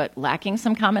smart, but lacking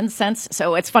some common sense.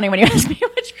 So it's funny when you ask me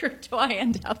which group do I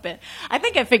end up in. I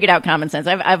think I figured out common sense.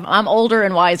 I'm older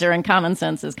and wiser, and common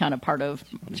sense is kind of part of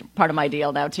my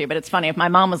deal now too. But it's funny, if my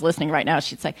mom was listening right now,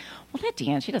 she'd say, "Well, that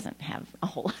Deanne, she doesn't have a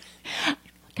whole lot of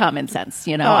common sense."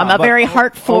 I'm a very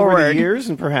heart forward. Over the years,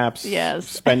 and perhaps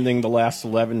spending the last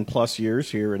 11 plus years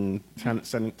here in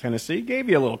Tennessee gave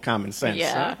you a little common sense.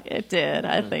 Yeah, right? It did.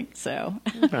 I think so.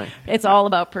 Okay. It's all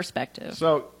about perspective.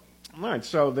 So. All right,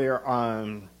 so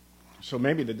so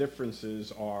maybe the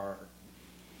differences are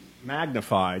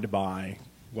magnified by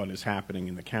what is happening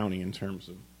in the county in terms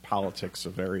of politics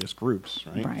of various groups,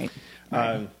 right?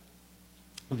 Right.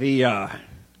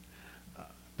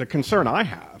 The concern I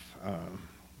have,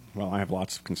 I have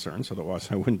lots of concerns,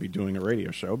 otherwise I wouldn't be doing a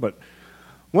radio show, but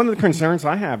one of the concerns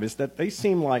I have is that they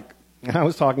seem like, I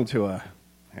was talking to a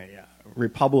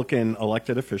Republican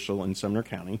elected official in Sumner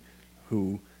County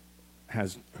who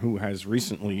has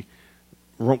recently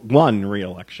won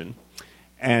re-election,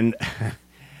 and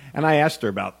I asked her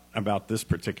about this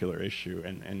particular issue,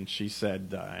 and she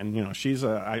said, she's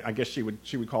I guess she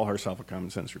would call herself a common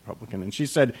sense Republican, and she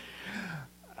said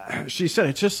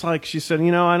it's just like, she said,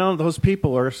 I know those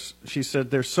people are, she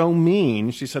said, they're so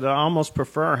mean. She said, I almost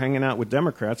prefer hanging out with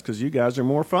Democrats because you guys are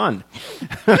more fun.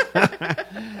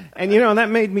 And that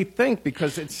made me think,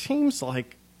 because it seems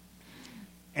like.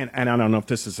 And I don't know if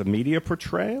this is a media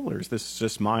portrayal or is this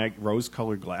just my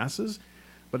rose-colored glasses,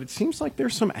 but it seems like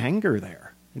there's some anger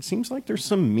there. It seems like there's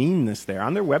some meanness there.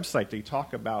 On their website, they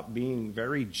talk about being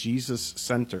very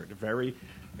Jesus-centered, very,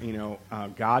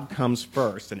 God comes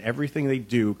first, and everything they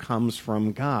do comes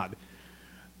from God.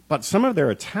 But some of their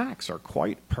attacks are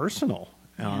quite personal.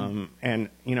 And,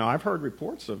 I've heard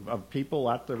reports of people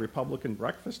at the Republican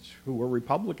breakfast who were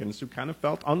Republicans who kind of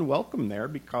felt unwelcome there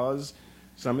because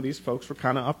some of these folks were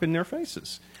kind of up in their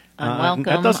faces.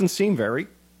 That doesn't seem very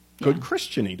good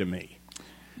Christian-y to me.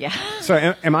 Yeah. So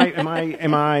am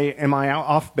I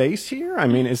off base here? I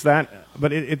mean, is that?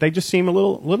 But they just seem a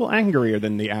little angrier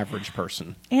than the average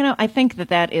person. I think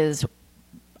that is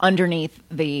underneath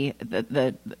the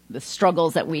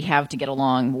struggles that we have to get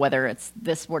along, whether it's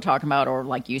this we're talking about or,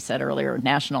 like you said earlier,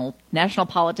 national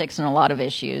politics and a lot of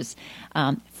issues,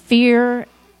 fear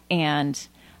and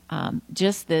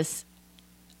just this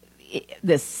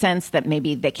sense that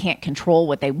maybe they can't control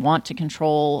what they want to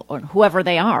control, or whoever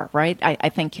they are, right? I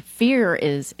think fear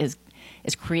is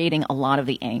creating a lot of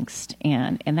the angst,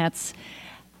 and that's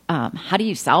how do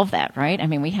you solve that, right? I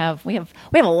mean, we have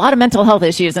a lot of mental health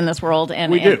issues in this world,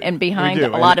 and behind a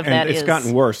lot of that it's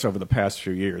gotten worse over the past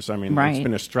few years. I mean, It's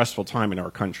been a stressful time in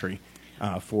our country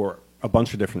for a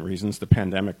bunch of different reasons, the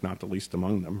pandemic not the least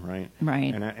among them, right?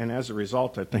 Right. And as a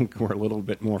result, I think we're a little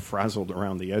bit more frazzled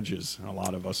around the edges, a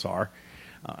lot of us are.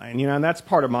 And that's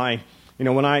part of my,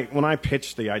 when I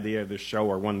pitched the idea of this show,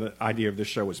 or when the idea of this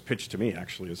show was pitched to me,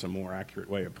 actually, is a more accurate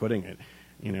way of putting it,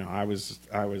 I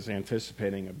was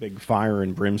anticipating a big fire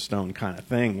and brimstone kind of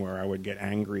thing where I would get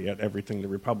angry at everything the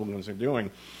Republicans are doing.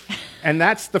 And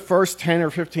that's the first 10 or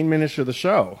 15 minutes of the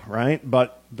show, right?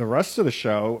 But the rest of the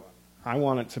show, I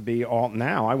want it to be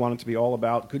all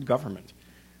about good government.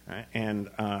 And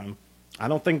I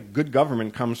don't think good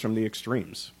government comes from the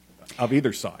extremes of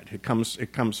either side. It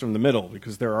comes from the middle,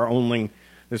 because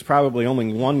there's probably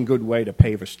only one good way to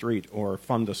pave a street or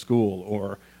fund a school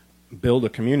or build a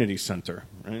community center,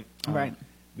 right? Right.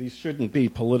 These shouldn't be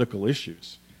political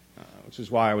issues, which is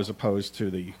why I was opposed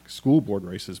to the school board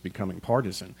races becoming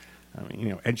partisan. I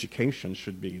mean, education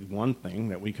should be one thing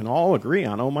that we can all agree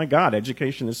on. Oh my God,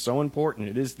 education is so important.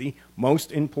 It is the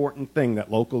most important thing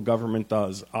that local government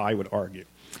does, I would argue,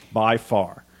 by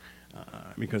far.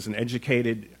 Because an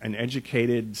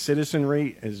educated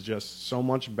citizenry is just so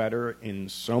much better in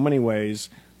so many ways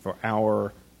for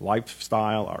our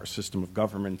lifestyle, our system of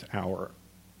government, our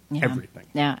everything.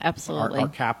 Yeah, absolutely. Our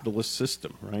capitalist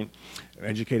system, right?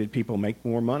 Educated people make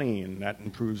more money, and that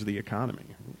improves the economy.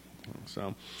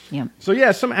 So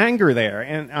yeah, some anger there,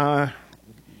 and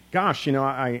gosh,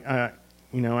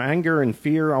 anger and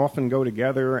fear often go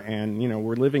together, and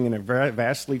we're living in a very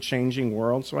vastly changing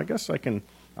world. So I guess I can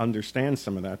understand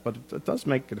some of that, but it does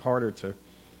make it harder to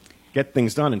get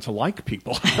things done and to like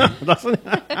people, doesn't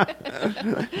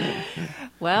it?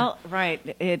 Well,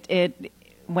 right. It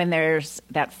when there's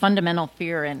that fundamental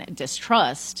fear and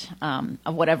distrust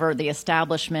of whatever the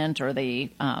establishment or the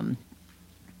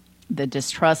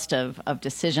distrust of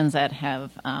decisions that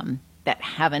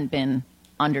haven't been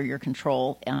under your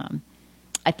control.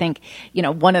 I think,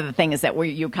 one of the things that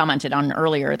you commented on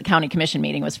earlier, the county commission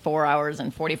meeting was 4 hours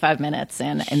and 45 minutes,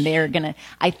 and they're going to,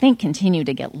 I think, continue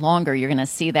to get longer. You're going to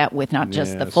see that with not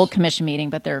just the full commission meeting,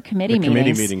 but their committee meetings.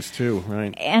 Committee meetings, too,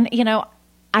 right. And,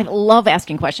 I love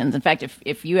asking questions. In fact,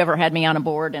 if you ever had me on a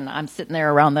board and I'm sitting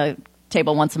there around the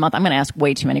table once a month, I'm going to ask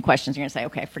way too many questions. You're going to say,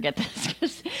 okay, forget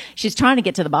this. She's trying to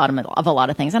get to the bottom of a lot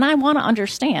of things. And I want to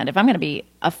understand. If I'm going to be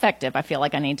effective, I feel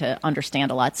like I need to understand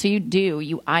a lot. So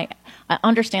I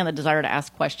understand the desire to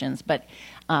ask questions, but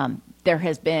there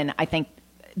has been, I think,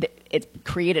 it's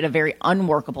created a very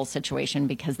unworkable situation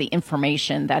because the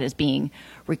information that is being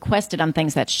requested on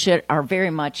things that are very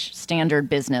much standard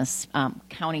business,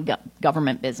 county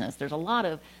government business. There's a lot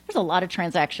of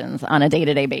transactions on a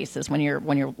day-to-day basis when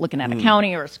you're looking at a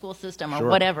county or a school system or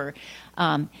whatever.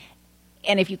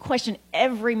 And if you question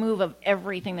every move of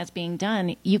everything that's being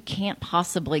done, you can't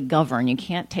possibly govern. You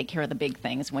can't take care of the big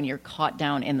things when you're caught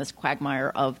down in this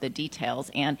quagmire of the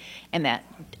details. And that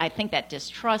I think that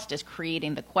distrust is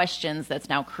creating the questions that's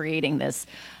now creating this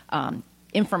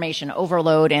information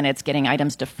overload, and it's getting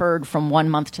items deferred from one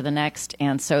month to the next.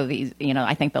 And so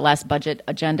I think the last budget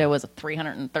agenda was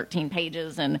 313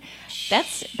 pages, and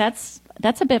that's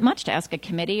a bit much to ask a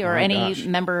committee or any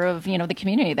member of the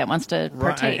community that wants to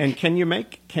partake. And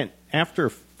can after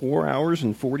 4 hours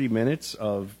and 40 minutes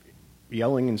of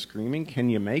yelling and screaming, can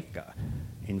you make a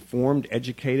informed,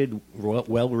 educated,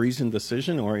 well-reasoned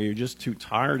decision, or are you just too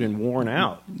tired and worn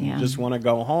out? Yeah. You just want to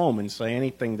go home and say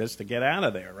anything just to get out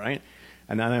of there, right?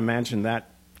 And then I imagine that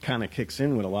kind of kicks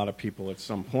in with a lot of people at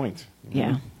some point.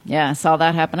 Yeah. I saw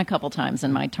that happen a couple times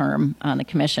in my term on the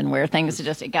commission, where things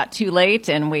it got too late,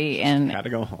 and had to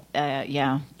go home.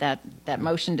 That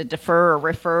motion to defer or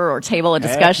refer or table a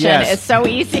discussion is so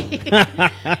easy.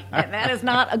 And that is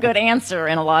not a good answer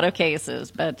in a lot of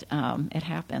cases, but it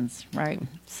happens, right?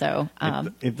 So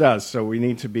it does. So we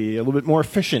need to be a little bit more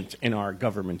efficient in our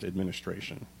government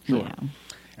administration. Sure. Yeah.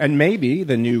 And maybe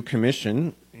the new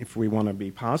commission, if we want to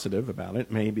be positive about it,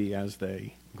 maybe as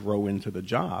they grow into the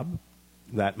job,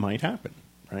 that might happen,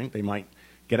 right? They might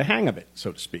get a hang of it,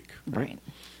 so to speak. Right.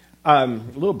 A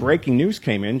little breaking news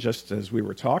came in just as we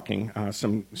were talking.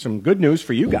 Some good news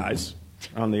for you guys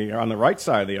on the right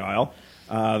side of the aisle.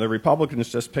 The Republicans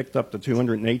just picked up the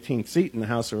 218th seat in the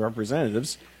House of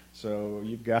Representatives, so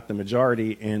you've got the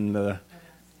majority in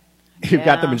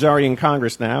got the majority in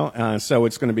Congress now. So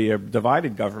it's going to be a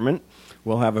divided government.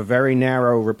 We'll have a very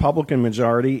narrow Republican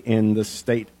majority in the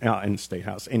state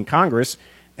house, in Congress,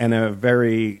 and a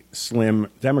very slim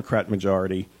Democrat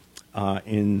majority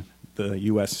in the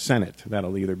U.S. Senate.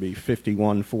 That'll either be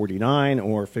 51-49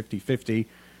 or 50-50,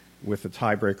 with the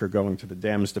tiebreaker going to the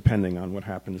Dems, depending on what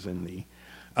happens in the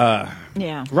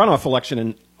runoff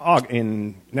election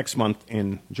in next month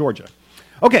in Georgia.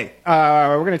 Okay,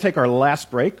 we're going to take our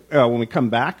last break. When we come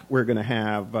back, we're going to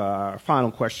have a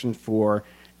final question for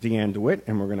Deanne DeWitt,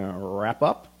 and we're going to wrap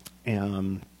up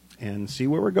and see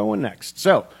where we're going next.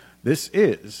 So this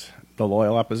is The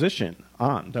Loyal Opposition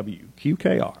on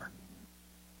WQKR.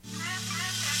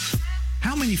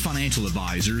 How many financial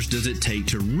advisors does it take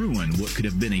to ruin what could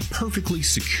have been a perfectly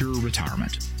secure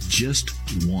retirement? just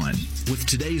one. With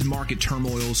today's market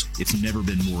turmoils, it's never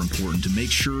been more important to make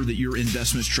sure that your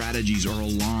investment strategies are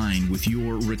aligned with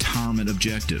your retirement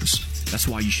objectives. That's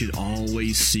why you should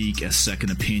always seek a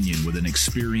second opinion with an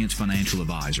experienced financial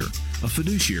advisor, a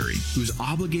fiduciary who's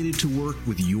obligated to work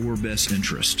with your best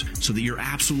interest so that you're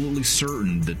absolutely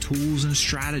certain the tools and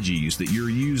strategies that you're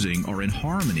using are in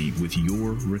harmony with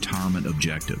your retirement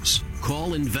objectives.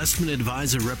 Call investment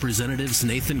advisor representatives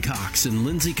Nathan Cox and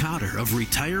Lindsay Cotter of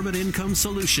Retirement Income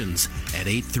Solutions at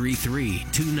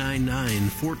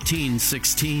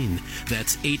 833-299-1416.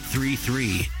 That's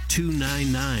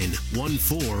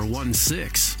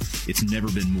 833-299-1416. It's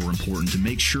never been more important to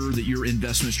make sure that your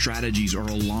investment strategies are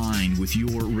aligned with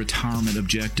your retirement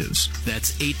objectives.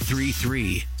 That's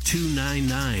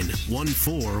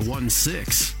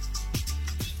 833-299-1416.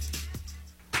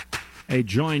 Hey,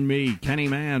 join me, Kenny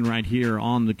Mann, right here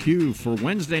on the Q for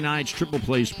Wednesday night's Triple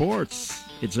Play Sports.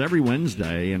 It's every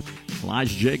Wednesday, and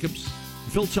Elijah Jacobs,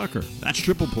 Phil Tucker, that's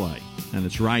Triple Play, and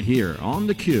it's right here on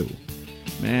the Q.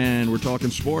 Man, we're talking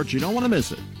sports. You don't want to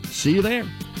miss it. See you there.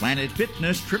 Planet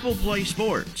Fitness Triple Play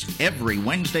Sports, every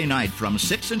Wednesday night from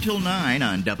 6 until 9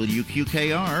 on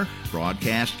WQKR,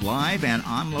 broadcast live and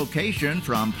on location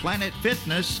from Planet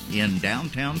Fitness in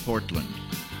downtown Portland.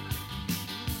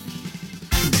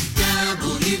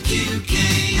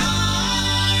 WQKR.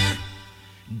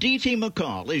 DT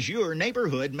McCall is your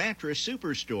neighborhood mattress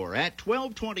superstore at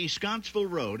 1220 Scottsville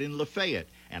Road in Lafayette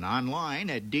and online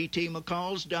at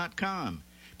dtmccalls.com.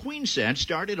 Queen sets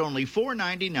start at only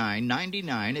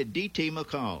 $499.99 at DT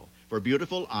McCall for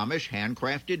beautiful Amish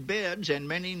handcrafted beds and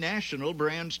many national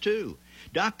brands too.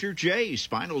 Dr. J's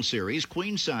Spinal Series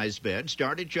queen size beds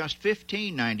start at just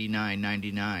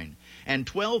 $1599.99. And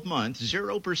 12-month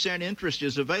 0% interest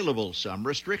is available. Some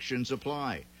restrictions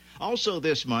apply. Also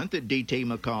this month at DT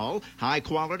McCall,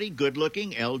 high-quality,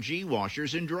 good-looking LG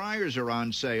washers and dryers are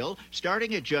on sale,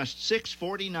 starting at just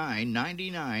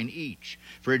 $649.99 each.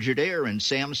 Frigidaire and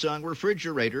Samsung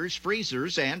refrigerators,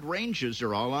 freezers, and ranges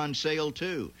are all on sale,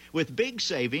 too, with big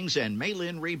savings and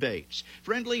mail-in rebates.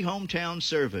 Friendly hometown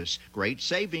service, great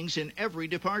savings in every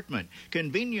department,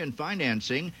 convenient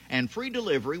financing, and free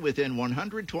delivery within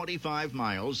 125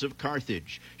 miles of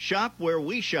Carthage. Shop where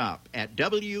we shop at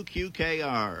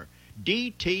WQKR.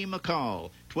 DT McCall,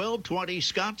 1220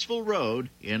 Scottsville Road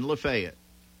in Lafayette.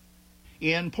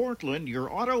 In Portland,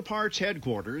 your auto parts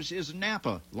headquarters is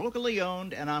Napa, locally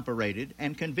owned and operated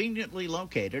and conveniently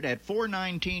located at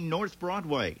 419 North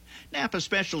Broadway. Napa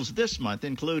specials this month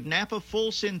include Napa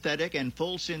Full Synthetic and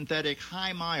Full Synthetic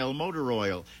High Mile Motor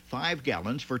Oil, 5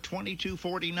 gallons for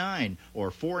 $22.49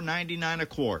 or $4.99 a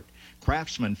quart.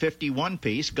 Craftsman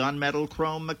 51-piece gunmetal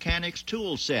chrome mechanics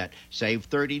tool set. Save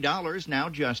 $30, now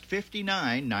just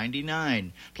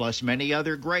 $59.99. Plus many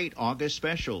other great August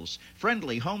specials.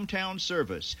 Friendly hometown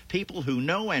service. People who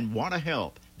know and want to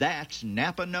help. That's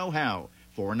Napa Know-How.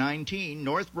 419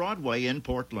 North Broadway in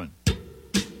Portland.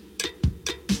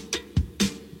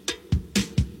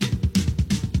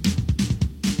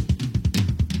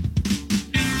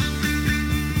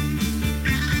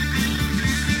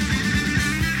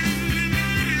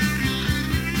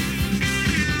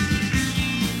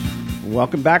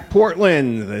 Welcome back,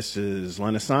 Portland. This is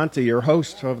Len Assante, your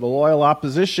host of The Loyal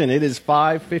Opposition. It is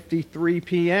 5:53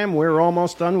 p.m. We're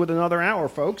almost done with another hour,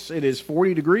 folks. It is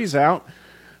 40 degrees out,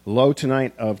 low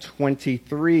tonight of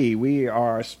 23. We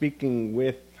are speaking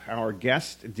with our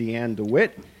guest, Deanne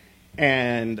DeWitt.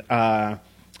 And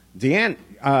Deanne,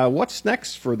 what's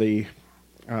next for the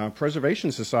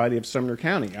Preservation Society of Sumner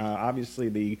County? Obviously,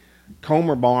 the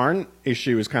Comer Barn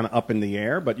issue is kind of up in the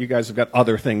air, but you guys have got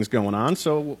other things going on.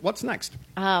 So what's next?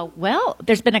 Well,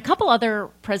 there's been a couple other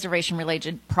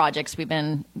preservation-related projects we've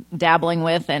been dabbling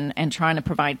with and trying to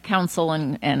provide counsel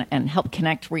and help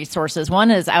connect resources.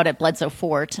 One is out at Bledsoe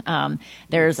Fort.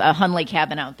 There's a Hunley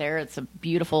cabin out there. It's a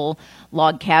beautiful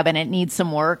log cabin. It needs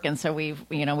some work, and so we've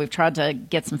tried to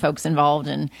get some folks involved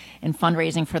in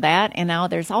fundraising for that. And now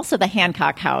there's also the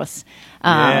Hancock House.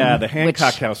 The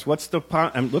Hancock House. What's the?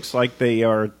 It looks like they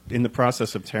are in the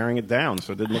process of tearing it down,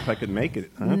 so it didn't look like it'd make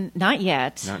it. Huh? Not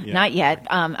yet.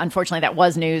 Unfortunately, that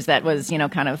was news that was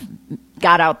kind of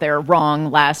got out there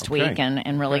wrong last week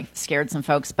and really scared some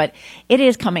folks. But it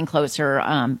is coming closer.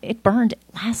 It burned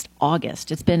last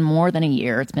August. It's been more than a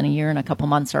year. It's been a year and a couple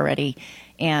months already,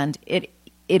 and it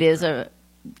is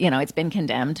it's been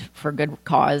condemned for good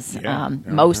cause.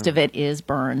 Most of it is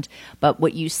burned. But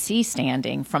what you see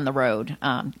standing from the road,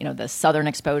 the southern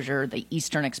exposure, the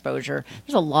eastern exposure,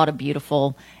 there's a lot of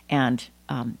beautiful and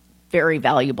very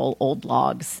valuable old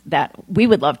logs that we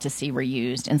would love to see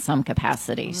reused in some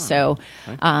capacity.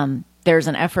 There's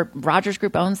an effort. Rogers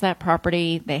Group owns that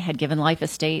property. They had given life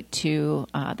estate to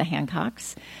the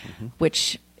Hancocks,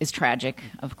 which is tragic,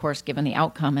 of course, given the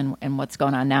outcome and what's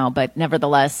going on now. But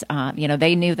nevertheless,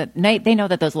 they know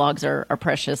that those logs are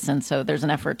precious, and so there's an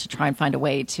effort to try and find a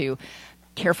way to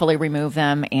carefully remove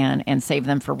them and save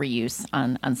them for reuse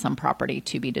on some property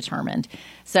to be determined.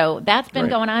 So that's been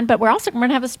going on, but we're going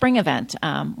to have a spring event.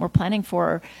 We're planning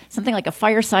for something like a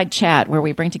fireside chat where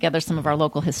we bring together some of our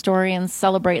local historians,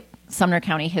 celebrate Sumner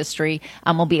County history.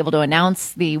 We'll be able to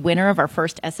announce the winner of our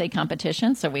first essay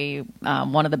competition. So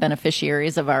one of the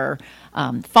beneficiaries of our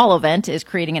fall event is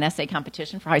creating an essay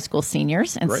competition for high school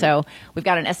seniors. And so we've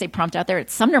got an essay prompt out there.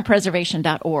 It's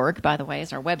sumnerpreservation.org, by the way,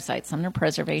 is our website,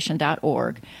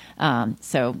 sumnerpreservation.org.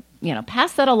 So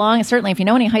pass that along. And certainly if you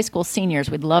know any high school seniors,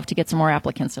 we'd love to get some more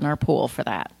applicants in our pool for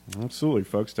that. Absolutely,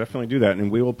 folks. Definitely do that.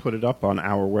 And we will put it up on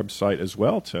our website as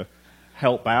well to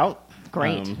help out.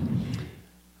 Great.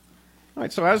 All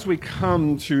right, so as we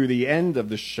come to the end of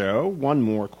the show, one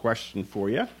more question for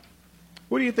you.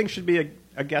 Who do you think should be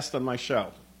a guest on my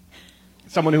show?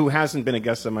 Someone who hasn't been a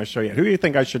guest on my show yet. Who do you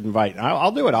think I should invite?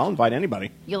 I'll do it. I'll invite anybody.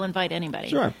 You'll invite anybody.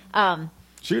 Sure.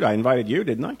 Shoot, I invited you,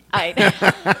 didn't I?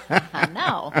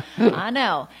 I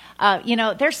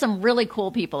know. There's some really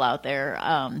cool people out there.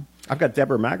 I've got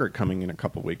Deborah Maggart coming in a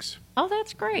couple weeks. Oh,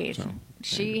 that's great. So,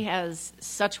 she has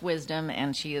such wisdom,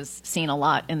 and she has seen a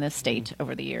lot in this state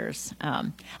over the years.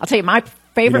 I'll tell you, my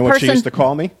favorite You know what person. she used to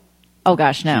call me? Oh,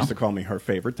 gosh, no. She used to call me her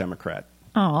favorite Democrat.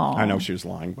 Oh. I know she was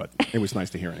lying, but it was nice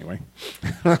to hear anyway.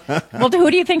 Well,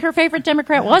 who do you think her favorite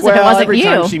Democrat was? Well, if it wasn't every you?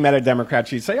 time she met a Democrat,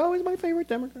 she'd say, "Oh, he's my favorite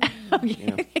Democrat."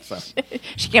 So.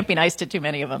 She can't be nice to too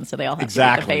many of them, so they all have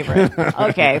exactly. to be the favorite.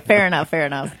 Okay, fair enough.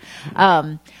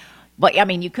 But,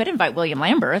 you could invite William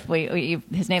Lamberth.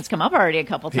 His name's come up already a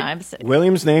couple times.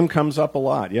 William's name comes up a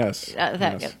lot, yes.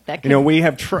 That we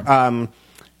have,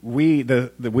 we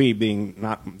being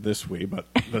not this we, but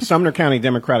the Sumner County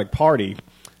Democratic Party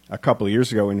a couple of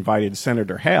years ago invited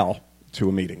Senator Hale to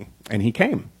a meeting, and he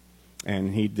came.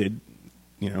 And he did,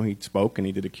 he spoke and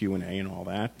he did a Q&A and all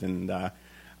that.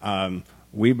 And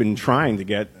we've been trying to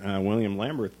get William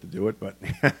Lamberth to do it, but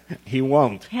he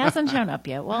won't. He hasn't shown up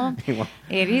yet. Well,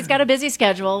 he's got a busy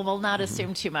schedule. We'll not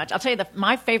assume too much. I'll tell you,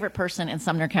 my favorite person in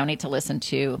Sumner County to listen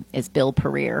to is Bill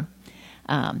Pereira.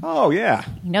 Oh, yeah.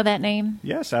 You know that name?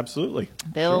 Yes, absolutely.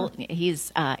 Bill, sure.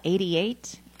 He's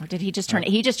 88. Or did he just turn?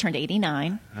 He just turned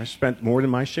 89. I spent more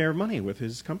than my share of money with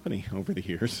his company over the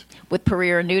years. With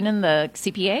Pereira Noonan, the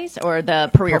CPAs, or the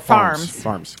Pereira Farms?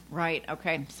 Farms. Right.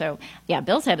 Okay. So,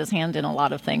 Bill's had his hand in a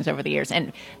lot of things over the years.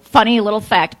 And funny little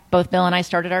fact: both Bill and I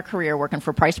started our career working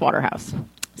for Price Waterhouse.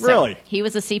 So really? He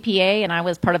was a CPA, and I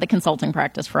was part of the consulting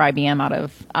practice for IBM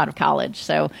out of college.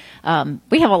 So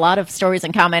we have a lot of stories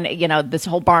in common. This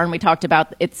whole barn we talked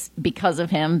about, it's because of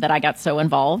him that I got so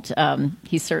involved.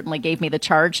 He certainly gave me the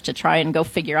charge to try and go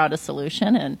figure out a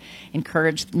solution and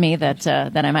encouraged me that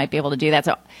I might be able to do that.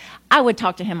 So I would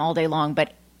talk to him all day long,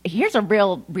 but here's a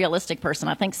realistic person.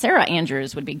 I think Sarah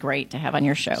Andrews would be great to have on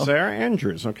your show. Sarah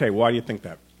Andrews. Okay, why do you think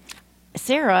that?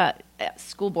 Sarah,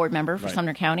 school board member for Right.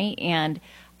 Sumner County, and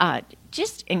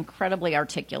just incredibly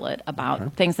articulate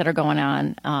about things that are going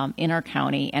on in our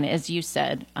county. And as you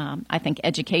said, I think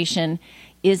education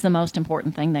is the most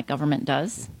important thing that government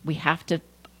does. We have to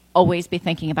always be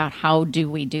thinking about how do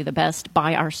we do the best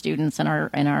by our students and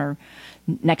our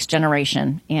next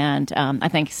generation. And I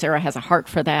think Sarah has a heart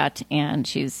for that, and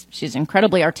she's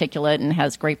incredibly articulate and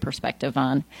has great perspective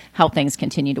on how things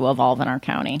continue to evolve in our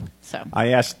county. So I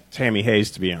asked Tammy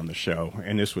Hayes to be on the show,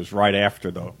 and this was right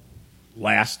after the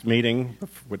last meeting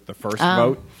with the first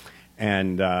vote,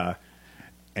 and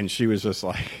she was just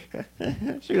like,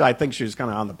 I think she was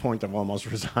kind of on the point of almost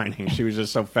resigning. She was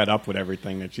just so fed up with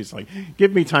everything that she's like,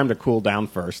 give me time to cool down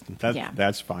first.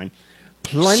 That's fine.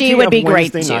 Plenty she would of be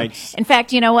great Wednesday too. nights. In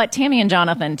fact, you know what? Tammy and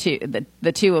Jonathan, too,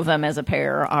 the two of them as a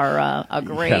pair are a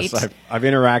great. Yes, I've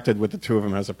interacted with the two of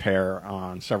them as a pair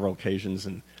on several occasions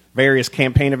and various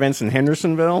campaign events in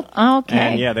Hendersonville. Okay.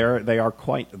 And they are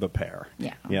quite the pair.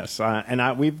 Yeah. Yes.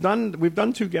 And we've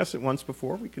done two guests at once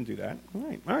before. We can do that.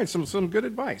 All right. Some good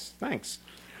advice. Thanks.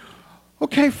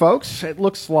 Okay, folks. It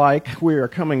looks like we are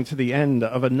coming to the end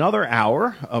of another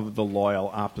hour of the Loyal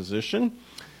Opposition.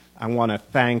 I want to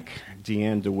thank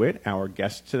Deanne DeWitt, our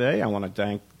guest today. I want to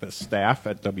thank the staff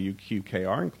at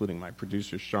WQKR, including my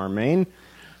producer, Charmaine.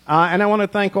 And I want to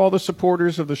thank all the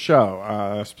supporters of the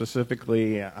show,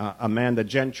 specifically Amanda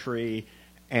Gentry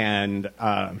and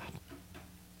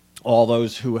all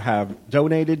those who have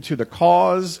donated to the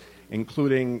cause,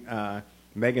 including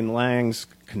Megan Lang's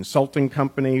consulting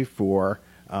company for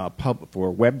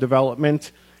web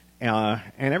development,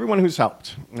 and everyone who's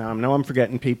helped. I know I'm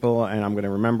forgetting people, and I'm going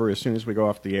to remember as soon as we go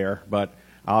off the air, but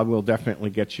I will definitely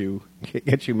get you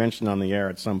mentioned on the air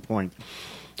at some point.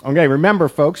 Okay, remember,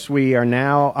 folks, we are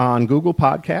now on Google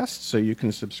Podcasts, so you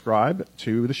can subscribe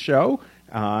to the show,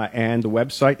 and the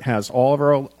website has all of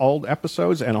our old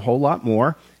episodes and a whole lot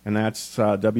more, and that's